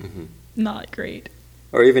Mm-hmm. not great.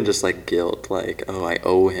 Or even just like guilt, like, oh, I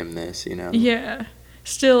owe him this, you know? Yeah.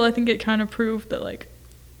 Still, I think it kind of proved that like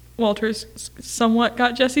Walter's somewhat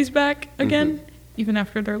got Jesse's back again, Mhm. even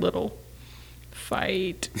after their little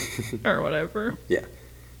fight or whatever. Yeah.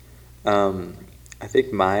 I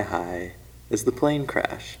think my high is the plane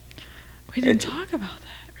crash. We didn't It- talk about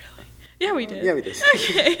that, really. Yeah, we did. Yeah, we did.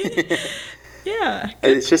 Okay. Yeah.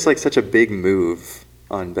 It's just like such a big move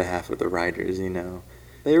on behalf of the writers, you know?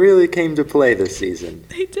 They really came to play this season.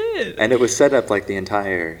 They did. And it was set up like the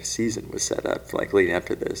entire season was set up, like leading up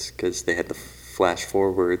to this, because they had the flash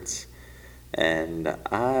forwards. And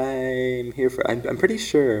I'm here for. I'm pretty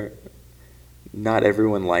sure not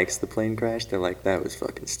everyone likes the plane crash. They're like, that was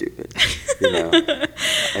fucking stupid. You know?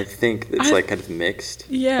 I think it's like kind of mixed.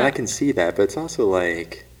 Yeah. And I can see that, but it's also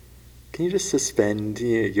like, can you just suspend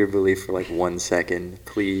your belief for like 1 second,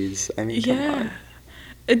 please? I mean, come on.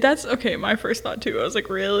 That's okay. My first thought too. I was like,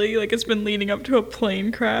 really? Like it's been leading up to a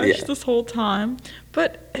plane crash this whole time.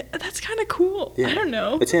 But that's kind of cool. Yeah. I don't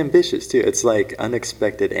know. It's ambitious too. It's like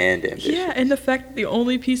unexpected and ambitious. Yeah, and the fact that the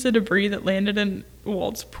only piece of debris that landed in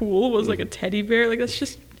Walt's pool was like a teddy bear. Like that's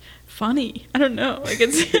just funny. I don't know. Like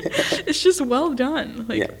it's it's just well done.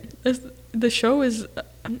 Like the show is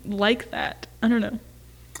like that. I don't know.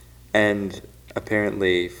 And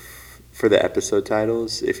apparently, for the episode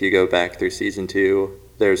titles, if you go back through season 2,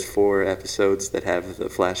 there's 4 episodes that have the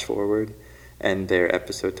flash forward, and their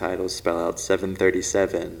episode titles spell out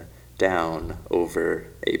 737 down over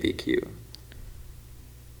ABQ.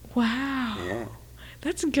 Wow. Yeah.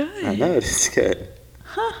 That's good. I know, it's good.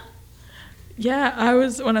 Huh. Yeah,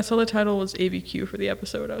 when I saw the title was ABQ for the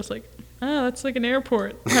episode, I was like, oh, that's like an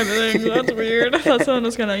airport type of thing. That's weird. I thought someone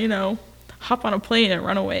was going to, hop on a plane and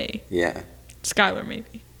run away. Yeah. Skylar,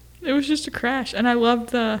 maybe. It was just a crash. And I loved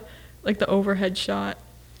the overhead shot,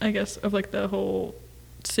 I guess, of like the whole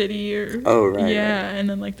city oh, right. Yeah, right. And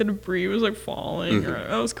then like the debris was like falling. Mm-hmm.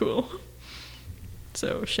 That was cool.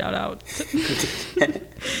 So shout out.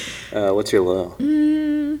 What's your low?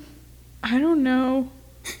 I don't know.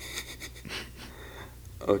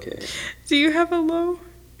 Okay. Do you have a low?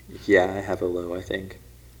 Yeah, I have a low, I think.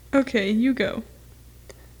 Okay, you go.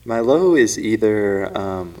 My low is either,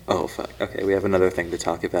 oh fuck, okay, we have another thing to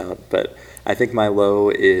talk about, but I think my low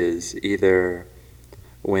is either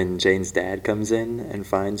when Jane's dad comes in and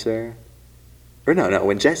finds her, or no,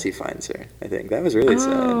 when Jesse finds her, I think. That was really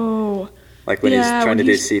sad. Like when he's trying to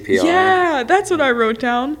do CPR. Yeah, that's what I wrote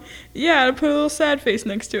down. Yeah, I put a little sad face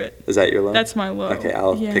next to it. Is that your low? That's my low. Okay,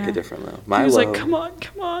 I'll pick a different low. He was like, come on.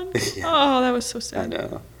 Yeah. Oh, that was so sad. I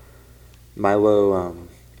know. My low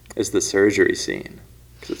is the surgery scene.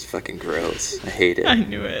 Because it's fucking gross. I hate it. I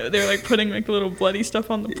knew it. They were like putting like little bloody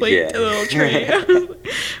stuff on the plate, a little tray. I was like,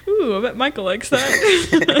 ooh, I bet Michael likes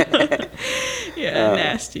that. Yeah,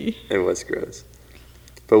 nasty. It was gross.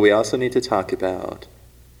 But we also need to talk about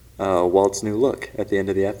Walt's new look at the end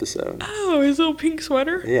of the episode. Oh, his little pink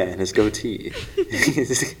sweater? Yeah, and his goatee.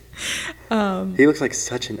 He looks like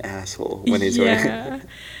such an asshole when he's wearing it.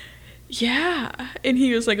 Yeah, and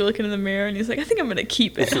he was like looking in the mirror and he's like, I think I'm going to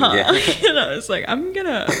keep it, huh? Yeah. And I was like, I'm going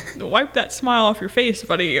to wipe that smile off your face,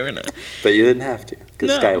 buddy. But you didn't have to,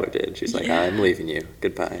 because Skylar did. She's like, I'm leaving you.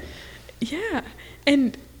 Goodbye. Yeah,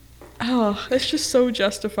 and it's just so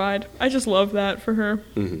justified. I just love that for her.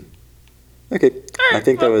 Mm-hmm. Okay, right, I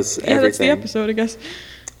think that was everything. Yeah, that's the episode, I guess.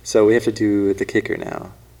 So we have to do the kicker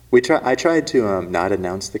now. I tried to not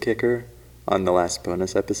announce the kicker on the last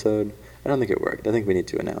bonus episode. I don't think it worked. I think we need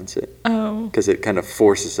to announce it. Oh. Because it kind of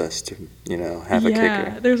forces us to, have a kicker.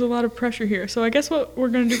 Yeah, there's a lot of pressure here. So I guess what we're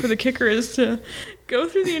going to do for the kicker is to go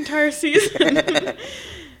through the entire season.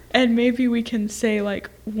 And maybe we can say,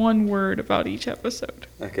 like, one word about each episode.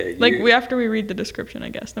 Okay. After we read the description, I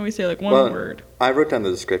guess. Then we say, like, one word. I wrote down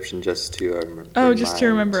the description just to just to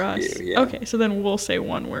remember us. Yeah. Okay, so then we'll say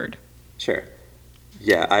one word. Sure.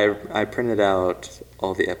 Yeah, I printed out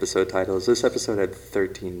all the episode titles. This episode had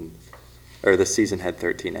 13... Or the season had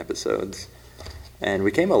 13 episodes. And we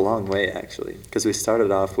came a long way, actually. Because we started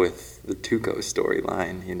off with the Tuco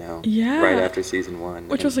storyline, right after season 1.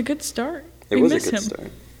 Which was a good start. It was a good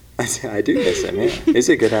start. I do miss him, yeah. He's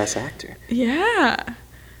a good-ass actor. Yeah.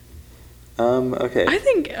 Okay. I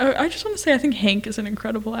think, I just want to say, I think Hank is an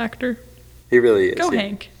incredible actor. He really is. Go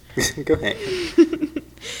Hank. Go Hank.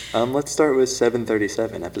 Let's start with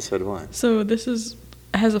 737, episode 1. So this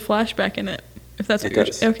has a flashback in it. If that's what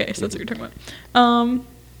does. Okay, so that's what you're talking about.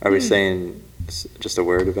 Are we saying just a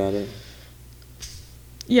word about it?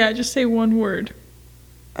 Yeah, just say one word.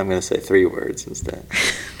 I'm going to say 3 words instead.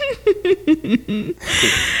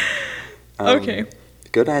 Okay.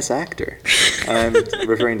 Good-ass actor. I'm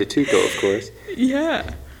referring to Tuco, of course.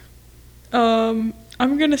 Yeah. I'm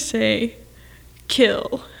going to say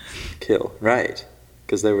kill. Kill, right.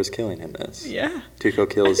 Because there was killing in this. Yeah. Tuco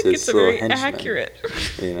kills his little henchman. Accurate.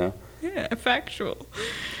 Yeah, factual.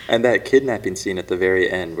 And that kidnapping scene at the very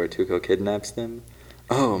end where Tuco kidnaps them.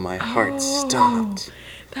 Oh, my heart stopped.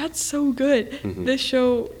 That's so good. Mm-hmm. This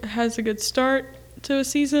show has a good start to a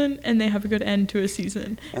season, and they have a good end to a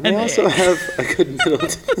season. And they also have a good middle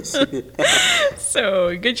to the season.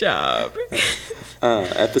 So, good job.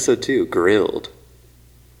 Episode 2, Grilled.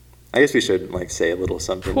 I guess we should say a little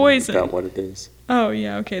something about what it is. Oh,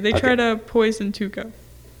 yeah, okay. They try to poison Tuco.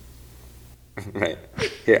 Right.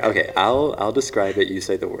 Here, okay, I'll describe it, you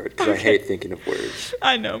say the word, because I Okay. hate thinking of words.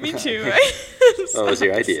 I know, me too. Oh, it was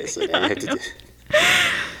your idea, so now you have to do it.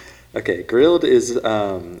 Okay, Grilled is,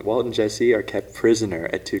 Walt and Jesse are kept prisoner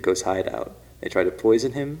at Tuco's hideout. They try to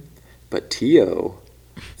poison him, but Tio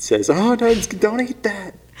says, oh, no, don't eat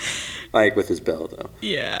that. Like, with his bell, though,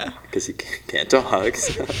 Yeah. because he can't talk.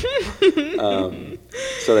 So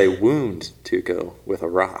they wound Tuco with a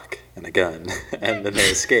rock and a gun, and then they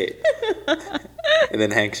escape. And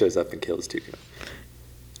then Hank shows up and kills Tuco.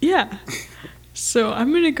 Yeah. So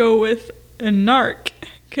I'm going to go with a narc,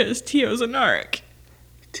 because Tio's a narc.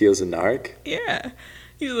 Tio's a narc? Yeah.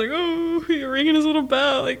 He's like, oh, you're ringing his little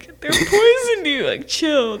bell. Like, they're poisoned you. Like,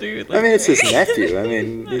 chill, dude. Like, I mean, it's his nephew. I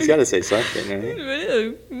mean, he's got to say something,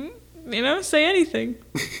 right? You know, say anything.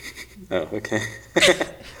 Oh, okay.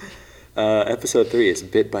 Episode 3 is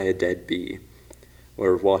Bit by a Dead Bee,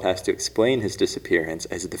 where Walt has to explain his disappearance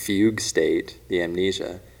as the fugue state, the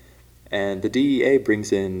amnesia. And the DEA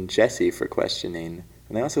brings in Jesse for questioning.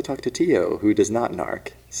 And they also talk to Tio, who does not narc.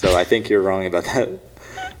 So I think you're wrong about that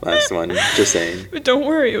last one. Just saying. But don't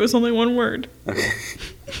worry, it was only one word. Okay.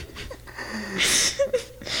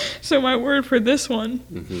 So my word for this one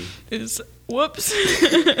Mm-hmm. is whoops.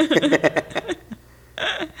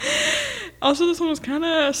 Also, this one was kind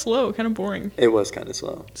of slow, kind of boring. It was kind of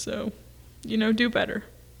slow. So, you know, do better.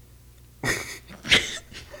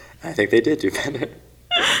 I think they did do better.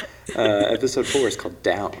 Episode 4 is called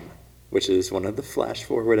Down, which is one of the flash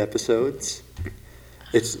forward episodes.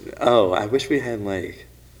 I wish we had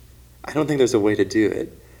I don't think there's a way to do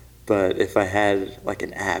it, but if I had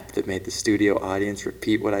an app that made the studio audience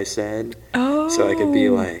repeat what I said, Oh. so I could be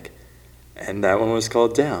like, and that one was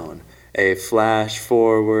called Down, a flash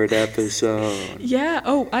forward episode. Yeah.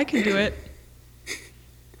 Oh, I can do it.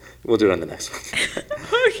 We'll do it on the next one.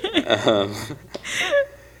 Okay.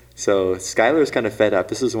 So Skylar's kind of fed up.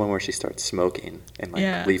 This is the one where she starts smoking and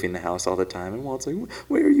Yeah. leaving the house all the time. And Walt's like,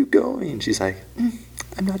 "Where are you going?" She's like,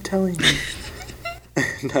 "I'm not telling you."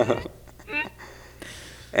 No.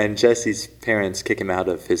 And Jesse's parents kick him out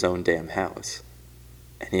of his own damn house,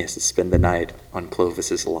 and he has to spend the night on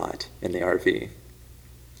Clovis's lot in the RV.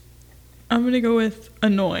 I'm going to go with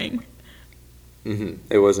annoying.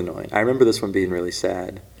 It was annoying. I remember this one being really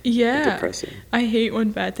sad and Yeah. depressing. I hate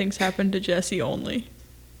when bad things happen to Jesse only.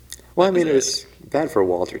 Well, I mean, it was bad for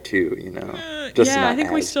Walter too, you know. Yeah, I think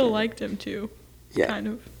we as still bad. liked him too. Yeah. Kind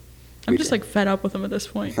of. We I'm just did. fed up with him at this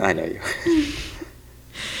point. I know you.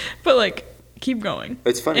 But keep going.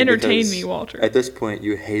 It's funny. Entertain because me, Walter. At this point,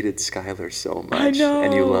 you hated Skylar so much, I know.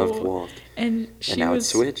 and you loved Walt, And she and now was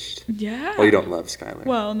it's switched. Yeah. Well, you don't love Skylar.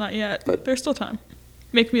 Well, not yet. But- There's still time.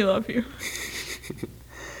 Make me love you.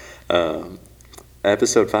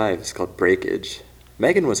 Episode 5 is called Breakage.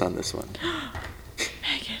 Megan was on this one.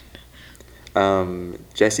 Megan.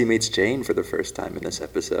 Jesse meets Jane for the first time in this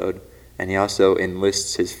episode, and he also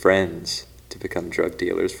enlists his friends to become drug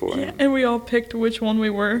dealers for Yeah, him. and we all picked which one we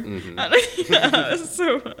were. Mhm. Yeah, it was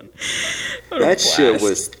so fun. What a That shit blast.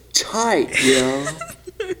 was tight, yo.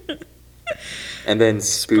 And then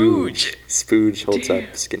Spooge. Spooge holds Damn.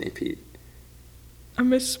 up Skinny Pete. I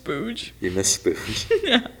miss Spooge. You miss Spooge.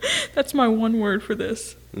 Yeah, that's my one word for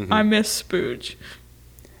this. Mhm. I miss Spooge.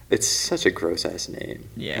 It's such a gross ass name.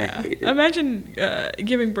 Yeah. I hate it. Imagine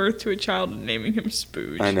giving birth to a child and naming him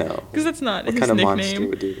Spooge. I know. Because that's not What his kind of nickname. monster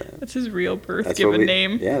would do that? That's his real birth That's given what we,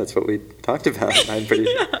 name. Yeah, that's what we talked about. I'm pretty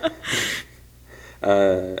sure.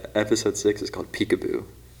 Episode 6 is called Peekaboo.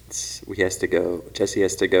 Jesse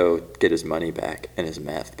has to go get his money back and his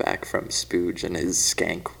meth back from Spooge and his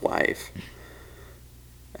skank wife.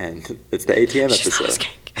 And it's the ATM She's not a episode.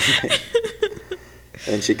 skank.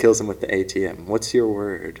 And she kills him with the ATM. What's your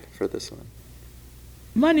word for this one?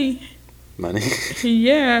 Money. Money?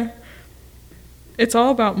 Yeah. It's all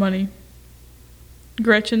about money.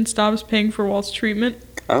 Gretchen stops paying for Walt's treatment,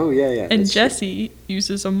 Oh, yeah, yeah. and that's true. Jesse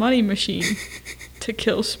uses a money machine to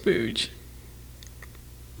kill Spooge.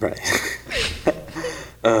 Right.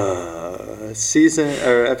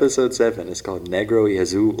 Episode 7 is called Negro y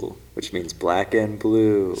Azul, which means black and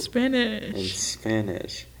blue in Spanish.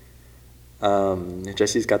 Spanish.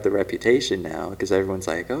 Jesse's got the reputation now because everyone's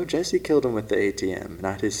like, oh, Jesse killed him with the ATM,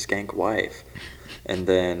 not his skank wife. And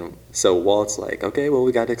then, so Walt's like, okay, well,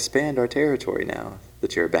 we got to expand our territory now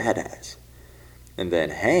that you're a badass. And then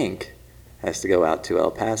Hank has to go out to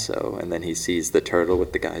El Paso, and then he sees the turtle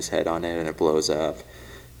with the guy's head on it, and it blows up.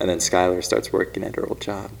 And then Skylar starts working at her old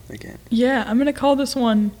job again. Yeah, I'm going to call this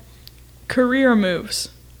one career moves.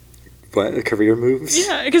 What? Career moves?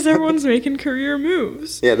 Yeah, because everyone's making career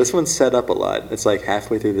moves. Yeah, this one's set up a lot. It's like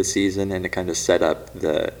halfway through the season, and it kind of set up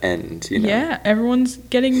the end, you know? Yeah, everyone's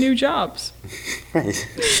getting new jobs. Right.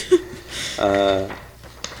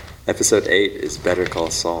 Episode 8 is Better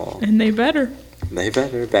Call Saul. And they better. They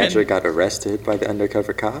better. Badger got arrested by the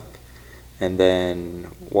undercover cop. And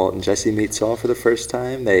then Walt and Jesse meet Saul for the first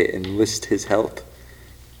time. They enlist his help.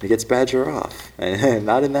 He gets Badger off. And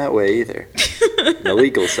not in that way either. In a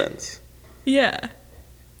legal sense. Yeah.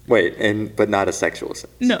 Wait, but not a sexual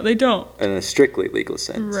sense. No, they don't. In a strictly legal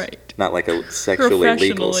sense. Right. Not like a sexually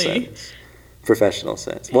legal sense. Professional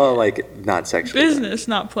sense. Well, like, not sexual. Business,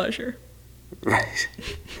 not pleasure. Right.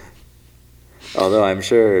 Although I'm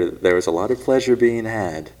sure there was a lot of pleasure being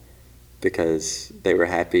had because they were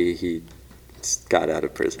happy he got out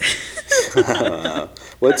of prison.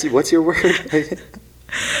 What's your word?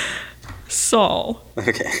 Saul.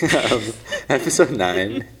 Okay. Episode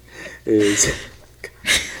 9 is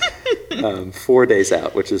 4 Days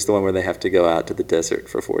Out, which is the one where they have to go out to the desert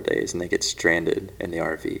for 4 days and they get stranded in the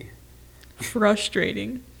RV.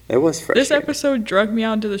 Frustrating. It was frustrating. This episode dragged me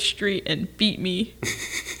out into the street and beat me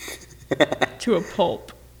to a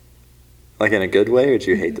pulp. Like in a good way, or did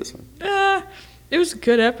you hate this one? It was a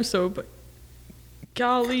good episode, but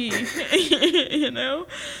golly, you know?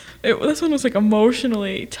 This one was like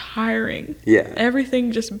emotionally tiring. Yeah.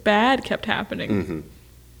 Everything just bad kept happening. Mm-hmm.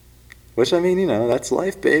 Which, I mean, you know, that's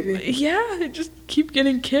life, baby. Yeah, I just keep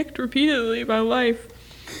getting kicked repeatedly by life.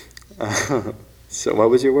 So what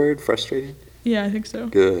was your word? Frustrating? Yeah, I think so.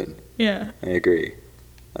 Good. Yeah. I agree.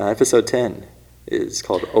 Episode 10 is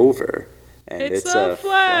called Over. And it's a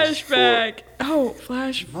flashback.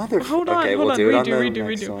 Flash. Hold on, okay, hold we'll on. do it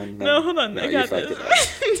Redo. one. No, hold on. No, I got you this.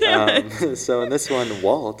 fucked it Damn up. it. So in this one,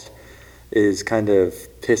 Walt is kind of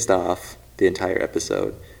pissed off the entire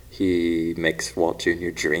episode. He makes Walt Jr.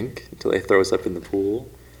 drink until he throws up in the pool.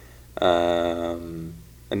 And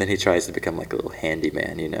then he tries to become like a little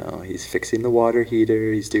handyman, you know. He's fixing the water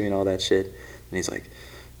heater. He's doing all that shit. And he's like,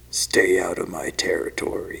 "Stay out of my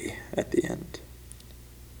territory," at the end.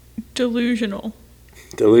 Delusional.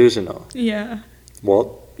 Yeah.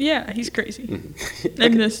 Walt? Yeah, he's crazy. Mm-hmm.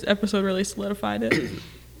 And this episode really solidified it.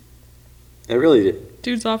 It really did.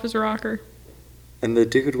 Dude's off his rocker. And the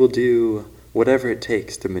dude will do whatever it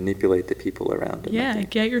takes to manipulate the people around him. Yeah,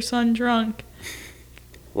 get your son drunk.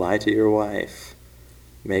 Lie to your wife.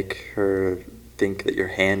 Make her think that you're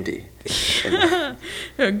handy.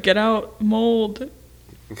 Get out mold.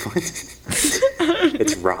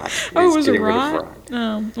 It's rot. Oh, it was a getting rid of rot?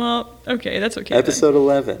 Oh, well, okay, that's okay. Episode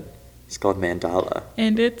 11. It's called Mandala.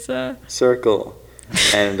 And it's Circle.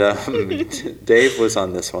 And Dave was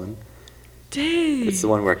on this one. Dave. It's the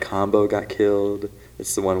one where Combo got killed.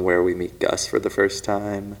 It's the one where we meet Gus for the first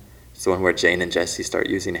time. It's the one where Jane and Jesse start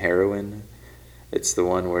using heroin. It's the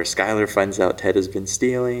one where Skyler finds out Ted has been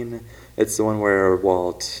stealing. It's the one where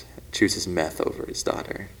Walt chooses meth over his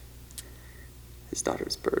daughter. His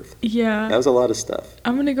daughter's birth. Yeah. That was a lot of stuff.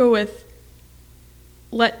 I'm going to go with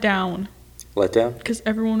Let Down. Let Down? Because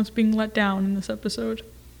everyone was being let down in this episode.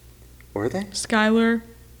 Were they? Skyler.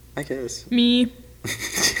 I guess. Me.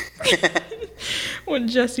 When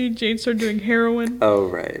Jesse and Jane started doing heroin. Oh,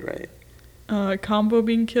 right. Combo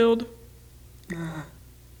being killed.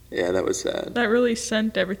 Yeah, that was sad. That really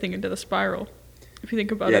sent everything into the spiral, if you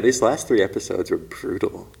think about it. Yeah, these last 3 episodes were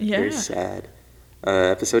brutal. Yeah. Very sad.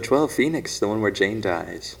 Episode 12, Phoenix, the one where Jane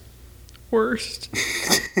dies. Worst.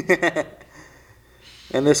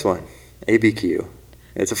 And this one, ABQ.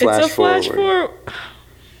 It's a flash forward.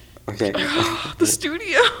 Okay. The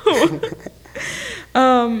studio.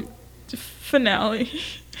 Finale.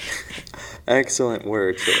 Excellent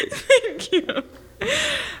word choice. Thank you.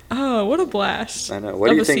 Oh, what a blast! I know. What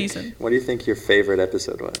do you think? Season. What do you think your favorite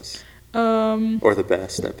episode was? Or the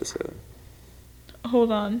best episode?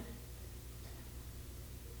 Hold on.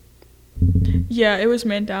 Yeah, it was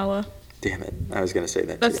Mandala. Damn it! I was gonna say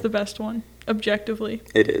that. That's too. the best one, objectively.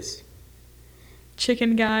 It is.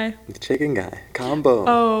 Chicken guy. The chicken guy combo.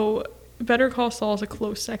 Oh, Better Call Saul is a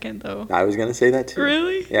close second, though. I was gonna say that too.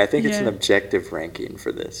 Really? Yeah, I think it's an objective ranking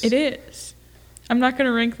for this. It is. I'm not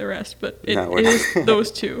gonna rank the rest, but it is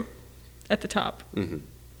those two at the top. Mm-hmm.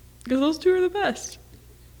 Because those two are the best.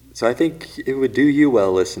 So I think it would do you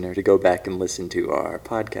well, listener, to go back and listen to our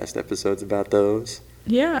podcast episodes about those.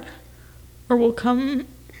 Yeah. Or we'll come...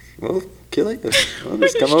 We'll kill it. We'll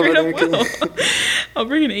just come over there and kill it. I'll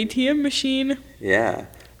bring an ATM machine. Yeah.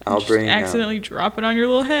 I'll bring... accidentally drop it on your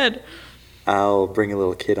little head. I'll bring a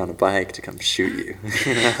little kid on a bike to come shoot you.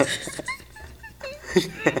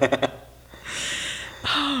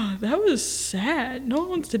 Oh, that was sad. No one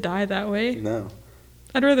wants to die that way. No.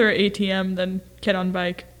 I'd rather ATM than kid on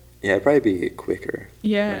bike. Yeah, it'd probably be quicker.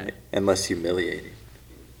 Yeah. Right? And less humiliating,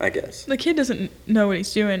 I guess. The kid doesn't know what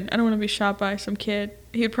he's doing. I don't want to be shot by some kid.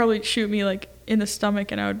 He'd probably shoot me like in the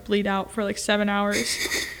stomach and I would bleed out for like 7 hours.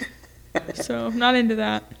 So I'm not into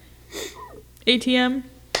that. ATM,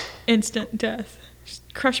 instant death.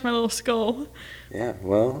 Just crush my little skull. Yeah,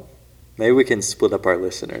 well, maybe we can split up our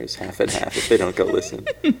listeners half and half if they don't go listen.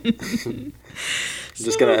 I'm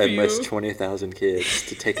just going to enlist 20,000 kids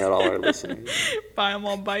to take out all our listeners. Buy them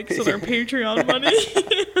all bikes with our Patreon money.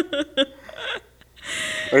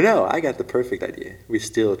 Or no, I got the perfect idea. We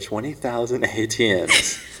steal 20,000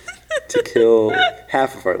 ATMs to kill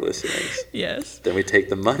half of our listeners. Yes. Then we take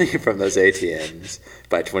the money from those ATMs,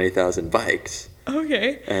 buy 20,000 bikes.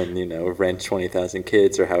 Okay. And, rent 20,000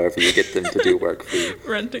 kids or however you get them to do work for you.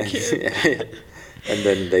 Rent a kid. Yeah. And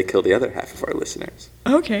then they kill the other half of our listeners.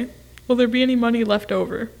 Okay. Will there be any money left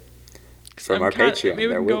over? From our Patreon, maybe we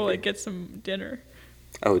there can will go be. get some dinner.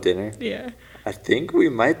 Oh, dinner? Yeah. I think we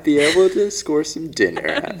might be able to score some dinner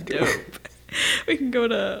after. Dope. We can go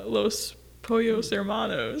to Los Pollos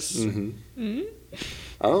Hermanos. Mm-hmm.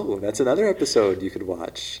 Oh, that's another episode you could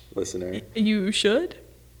watch, listener. You should.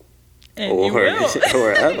 And or, you will.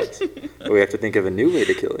 or else. We have to think of a new way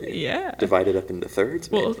to kill you. Yeah. Divide it up into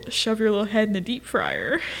thirds, maybe. Well, shove your little head in the deep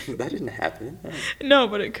fryer. That didn't happen. Oh. No,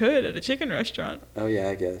 but it could at a chicken restaurant. Oh, yeah,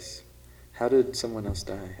 I guess. How did someone else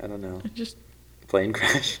die? I don't know. Just Plane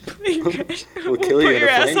crash? plane crash. We'll kill you put in your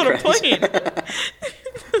a ass plane on a crash. plane.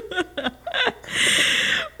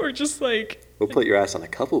 Or just like... We'll put your ass on a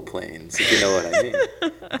couple planes, if you know what I mean.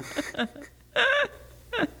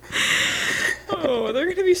 Oh, they're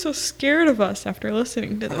going to be so scared of us after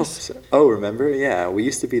listening to this. Remember? Yeah, we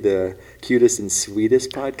used to be the cutest and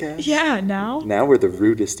sweetest podcast. Yeah, now? Now we're the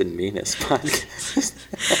rudest and meanest podcast.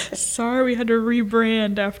 Sorry we had to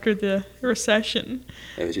rebrand after the recession.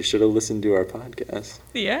 Yeah, but you should have listened to our podcast.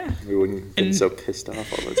 Yeah. We wouldn't have been so pissed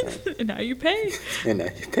off all the time. And now you pay. And now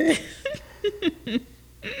you pay.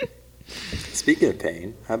 Speaking of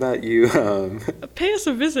paying, how about you Pay us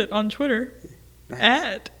a visit on Twitter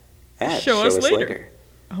at Show Us Later.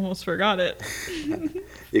 Almost forgot it.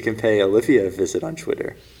 You can pay Olivia a visit on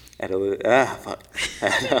Twitter at fuck.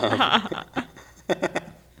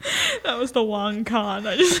 That was the long con.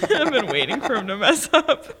 I've been waiting for him to mess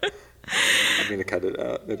up. I'm going to cut it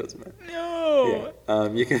out. It doesn't matter. No. Yeah.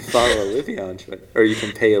 You can follow Olivia on Twitter, or you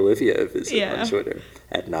can pay Olivia a visit on Twitter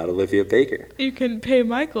at NotOliviaBaker. You can pay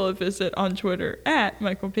Michael a visit on Twitter at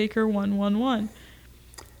MichaelBaker111.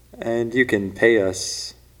 And you can pay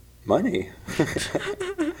us money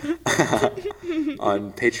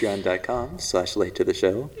on patreon.com/late to the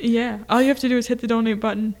show. Yeah. All you have to do is hit the donate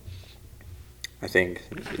button. I think,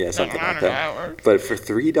 something like that. But for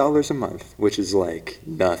 $3 a month, which is like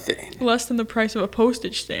nothing. Less than the price of a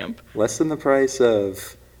postage stamp. Less than the price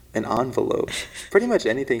of an envelope. Pretty much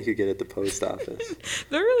anything you get at the post office.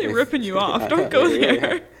 They're really ripping you off. Don't go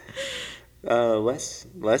there. Less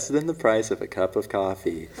than the price of a cup of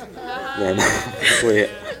coffee. Then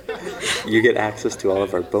you get access to all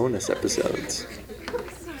of our bonus episodes.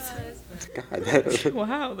 God,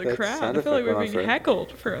 wow, the crowd. I feel like we're being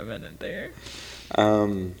heckled for a minute there.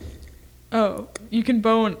 Oh, you can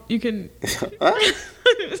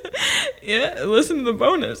yeah, listen to the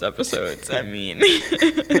bonus episodes. I mean,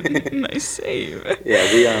 nice save.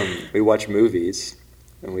 Yeah, we watch movies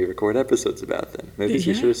and we record episodes about them. Movies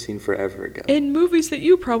we should have seen forever ago. And movies that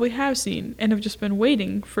you probably have seen and have just been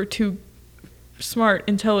waiting for two smart,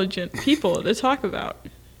 intelligent people to talk about.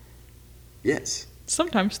 Yes.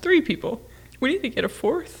 Sometimes 3 people. We need to get a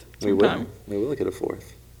 4th sometime. We will get a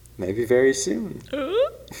 4th. Maybe very soon.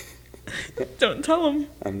 Don't tell them.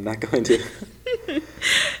 I'm not going to.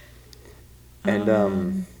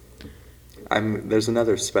 And there's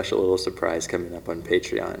another special little surprise coming up on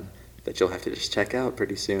Patreon that you'll have to just check out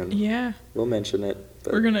pretty soon. Yeah. We'll mention it.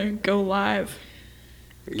 But we're going to go live.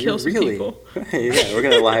 Kill some people. Yeah, we're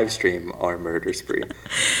going to live stream our murder spree.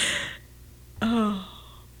 Oh.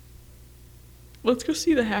 Let's go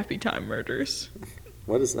see the Happy Time Murders.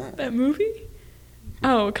 What is that? That movie?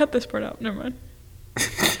 Oh, cut this part out. Never mind.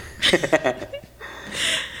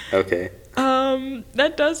 Okay.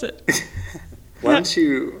 That does it. Why don't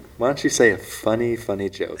you say a funny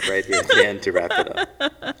joke right here at the end to wrap it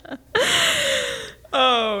up?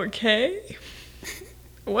 Okay.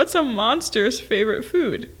 What's a monster's favorite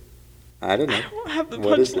food? I don't know. I don't have the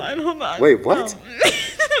punchline. Hold on. Wait, what?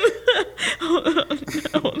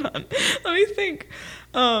 Hold on. Let me think.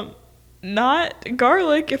 Not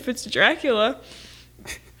garlic if it's Dracula.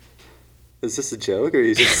 Is this a joke, or are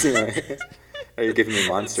you just are you giving me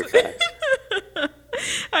monster facts?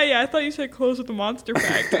 I Yeah, I thought you said close with the Monster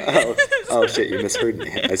Factory. Oh, shit, you misheard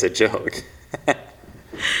me. I said joke.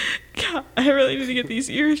 God, I really need to get these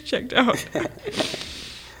ears checked out.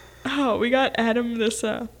 Oh, we got Adam this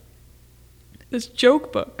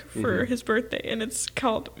joke book for his birthday, and it's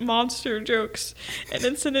called Monster Jokes, and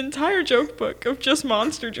it's an entire joke book of just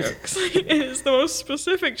monster jokes. It is the most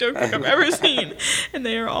specific joke book I've ever seen, and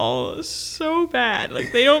they are all so bad.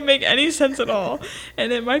 Like, they don't make any sense at all,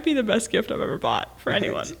 and it might be the best gift I've ever bought for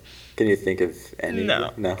anyone. Can you think of any?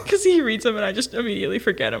 No, No. because he reads them and I just immediately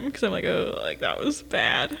forget them because I'm like, oh, like that was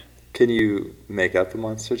bad. Can you make up a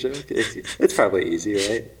monster joke? It's probably easy,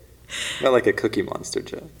 right? Not like a Cookie Monster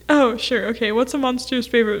joke. Oh, sure. Okay, what's a monster's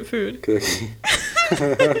favorite food? Cookie.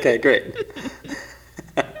 Okay, great.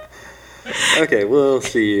 Okay, we'll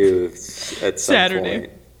see you at some Saturday.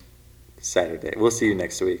 point. Saturday. We'll see you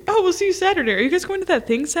next week. Oh, we'll see you Saturday. Are you guys going to that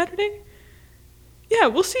thing Saturday? Yeah,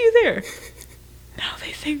 we'll see you there. Now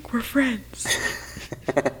they think we're friends.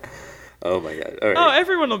 Oh my god. All right. Oh,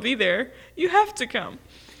 everyone will be there. You have to come.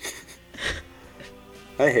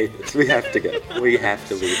 I hate this. We have to go. We have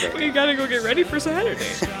to leave right We gotta go get ready for Saturday.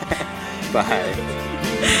 now. Bye.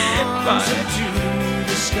 Bye.